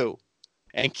 2.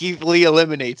 And Keith Lee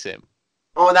eliminates him.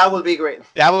 Oh, that would be great.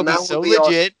 That would be so legit.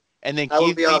 Awesome. And then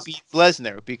Keith Lee beats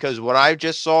Lesnar. Because what I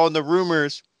just saw in the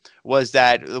rumors was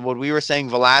that what we were saying,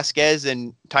 Velasquez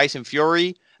and Tyson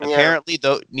Fury, apparently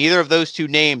neither of those two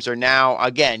names are now,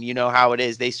 again, you know how it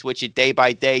is. They switch it day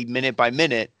by day, minute by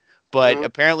minute. But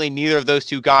apparently neither of those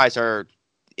two guys are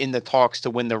in the talks to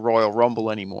win the Royal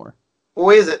Rumble anymore.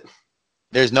 Who is it?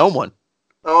 There's no one.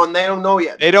 Oh, and they don't know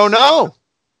yet. They don't know.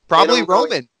 Probably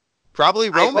Roman. Probably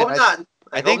Roman. I hope not.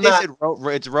 I think they said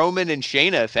it's Roman and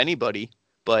Shayna, if anybody.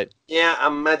 But yeah, I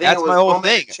think that's it was my whole Roman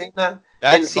thing. And Shayna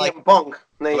that's and CM Punk.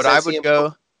 But I would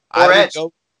go.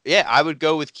 I would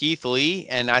go with Keith Lee,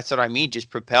 and that's what I mean. Just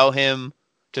propel him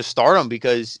to stardom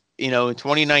because in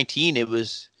 2019 it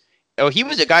was. Oh, he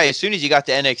was a guy. As soon as he got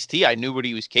to NXT, I knew what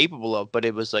he was capable of. But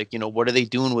it was like, what are they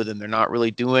doing with him? They're not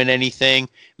really doing anything.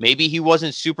 Maybe he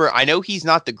wasn't super. I know he's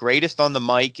not the greatest on the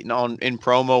mic and in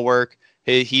promo work.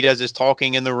 He does his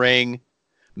talking in the ring.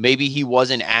 Maybe he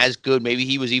wasn't as good. Maybe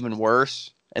he was even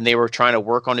worse. And they were trying to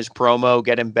work on his promo,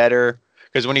 get him better.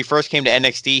 Because when he first came to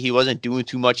NXT, he wasn't doing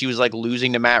too much. He was like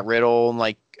losing to Matt Riddle and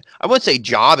like I wouldn't say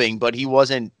jobbing, but he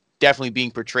wasn't definitely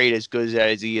being portrayed as good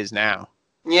as he is now.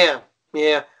 Yeah.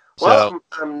 Well,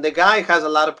 the guy has a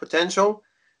lot of potential.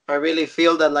 I really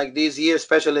feel that like this year,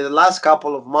 especially the last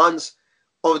couple of months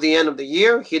of the end of the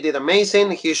year, he did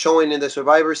amazing. His showing in the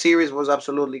Survivor Series was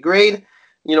absolutely great.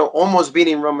 Almost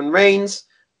beating Roman Reigns.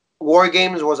 War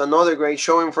Games was another great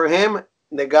showing for him.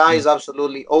 The guy is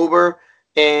absolutely over,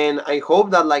 and I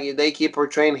hope that like if they keep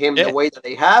portraying him the way that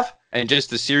they have. And just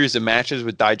the series of matches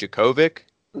with Dijakovic.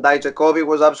 Dijakovic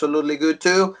was absolutely good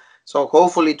too. So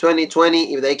hopefully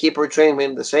 2020, if they keep portraying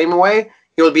him the same way,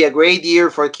 it will be a great year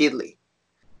for Kid Lee.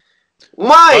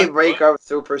 My breakout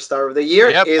superstar of the year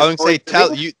is. I would say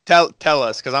tell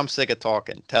us because I'm sick of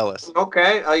talking. Tell us.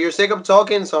 Okay, you're sick of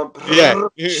talking, so yeah.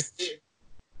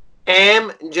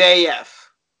 MJF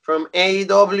from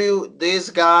AEW. This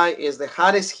guy is the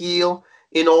hottest heel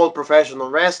in all professional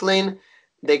wrestling.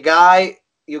 The guy,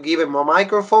 you give him a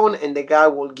microphone, and the guy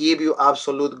will give you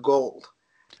absolute gold.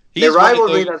 The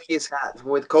rivalry that he's had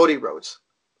with Cody Rhodes,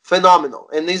 phenomenal,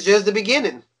 and it's just the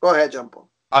beginning. Go ahead, Jean Paul.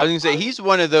 I was gonna say he's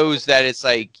one of those that it's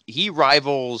like he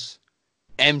rivals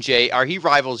he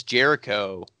rivals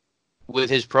Jericho with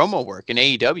his promo work in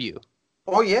AEW.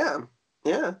 Oh yeah.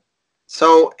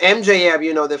 So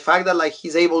MJF, the fact that like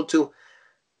he's able to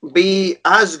be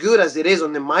as good as it is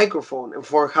on the microphone and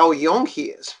for how young he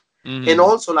is. Mm-hmm. And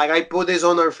also, like I put this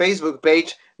on our Facebook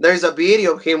page, there's a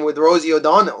video of him with Rosie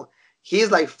O'Donnell.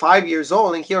 He's like 5 years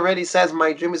old and he already says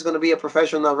my dream is going to be a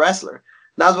professional wrestler.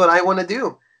 That's what I want to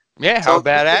do. Yeah, how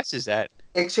badass is that?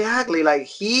 Exactly. Like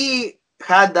he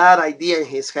had that idea in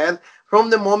his head from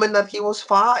the moment that he was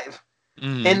 5.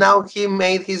 Mm-hmm. And now he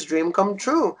made his dream come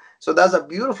true. So that's a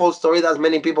beautiful story that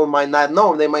many people might not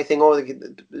know. They might think, oh,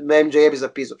 MJF is a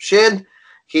piece of shit.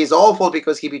 He's awful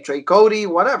because he betrayed Cody,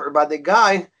 whatever. But the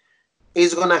guy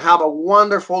is going to have a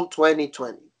wonderful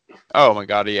 2020. Oh, my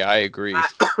God. Yeah, I agree.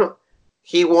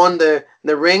 He won the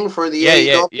ring for the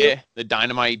AEW. Yeah. The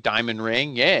Dynamite Diamond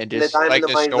Ring. Yeah, just like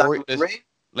the story.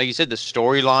 Like you said, the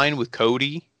storyline with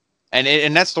Cody.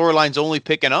 And that storyline's only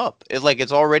picking up.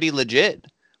 It's already legit.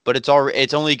 But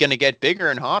it's only going to get bigger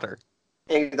and hotter.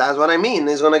 And that's what I mean.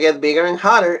 It's going to get bigger and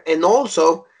hotter. And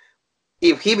also,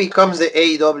 if he becomes the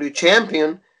AEW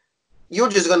champion, you're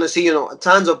just going to see,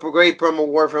 tons of great promo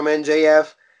work from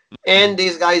MJF. And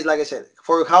these guys, like I said,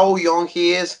 for how young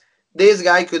he is, this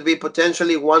guy could be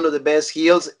potentially one of the best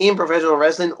heels in professional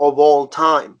wrestling of all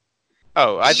time.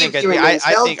 Oh, I think in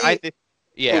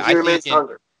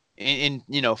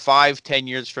 5-10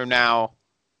 years from now,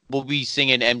 we'll be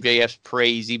singing MJF's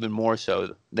praise even more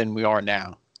so than we are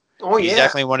now. Oh, He's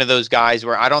definitely one of those guys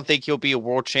where I don't think he'll be a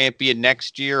world champion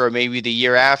next year or maybe the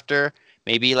year after,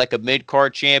 maybe like a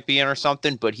mid-card champion or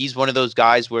something, but he's one of those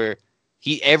guys where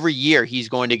every year he's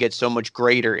going to get so much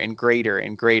greater and greater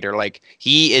and greater. Like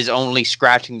he is only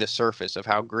scratching the surface of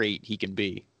how great he can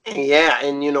be. Yeah,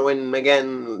 and and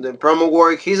again, the promo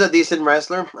work, he's a decent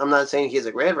wrestler. I'm not saying he's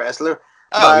a great wrestler.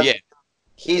 Oh, yeah.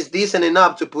 He's decent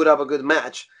enough to put up a good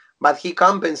match, but he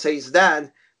compensates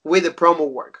that with the promo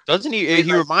work. Doesn't he?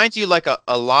 He reminds you like a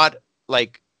lot,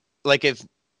 like if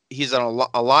he's a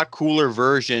lot cooler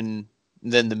version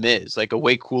than The Miz, like a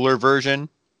way cooler version.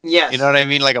 Yes. You know what I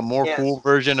mean? Like a more cool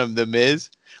version of The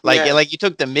Miz. Like you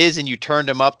took The Miz and you turned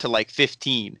him up to like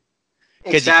 15.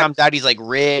 Because he comes out, he's like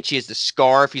rich, he has the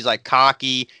scarf, he's like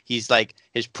cocky, he's like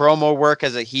his promo work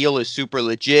as a heel is super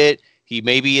legit. He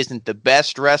maybe isn't the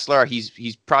best wrestler.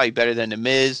 He's probably better than The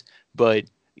Miz, but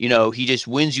he just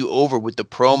wins you over with the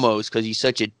promos because he's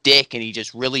such a dick and he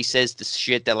just really says the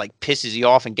shit that like pisses you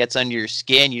off and gets under your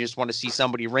skin. You just want to see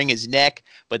somebody wring his neck,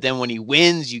 but then when he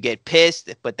wins, you get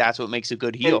pissed. But that's what makes a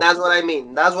good heel. And that's what I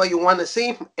mean. That's what you want to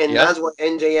see, and that's what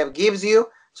MJF gives you.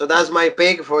 So that's my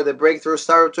pick for the breakthrough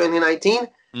star of 2019.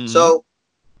 Mm-hmm. So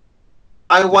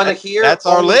I want to hear. That's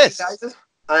our list.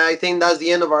 I think that's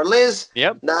the end of our list.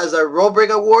 Yep. That's our Raw Break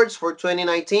Awards for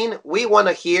 2019. We want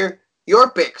to hear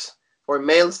your picks for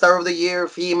male star of the year,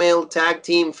 female, tag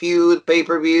team, feud,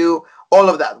 pay-per-view, all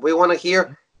of that. We want to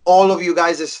hear all of you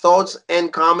guys' thoughts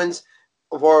and comments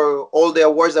for all the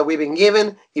awards that we've been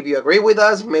given. If you agree with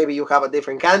us, maybe you have a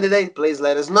different candidate, please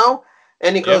let us know.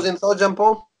 Any closing thoughts, Jean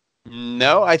Paul?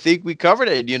 No, I think we covered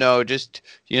it. Just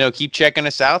keep checking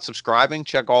us out, subscribing,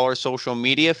 check all our social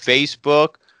media,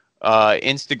 Facebook,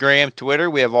 Instagram, Twitter.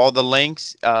 We have all the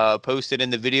links posted in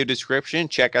the video description.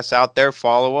 Check us out there.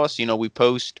 Follow us. We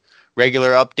post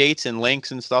regular updates and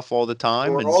links and stuff all the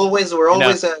time. We're always we're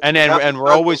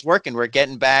always working. We're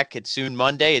getting back. It's soon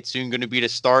Monday. It's soon going to be the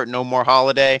start. No more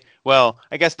holiday. Well,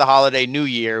 I guess the holiday New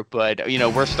Year, but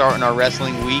we're starting our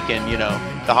wrestling week, and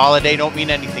the holiday don't mean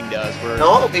anything to us.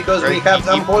 Because we have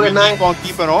Jean Paul and I. Keep on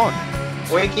keeping on.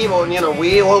 We keep on.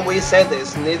 We always said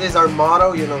this. This is our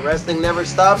motto. Wrestling never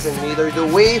stops, and neither do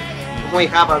we. We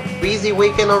have a busy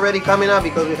weekend already coming up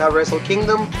because we have Wrestle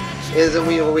Kingdom.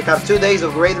 We have 2 days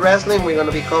of great wrestling. We're going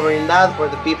to be covering that for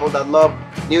the people that love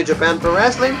New Japan Pro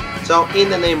Wrestling. So in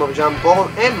the name of Jean Paul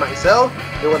and myself,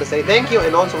 we want to say thank you,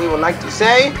 and also we would like to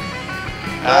say...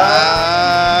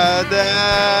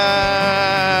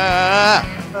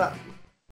 Adaaaaaaaaaaaaaaa.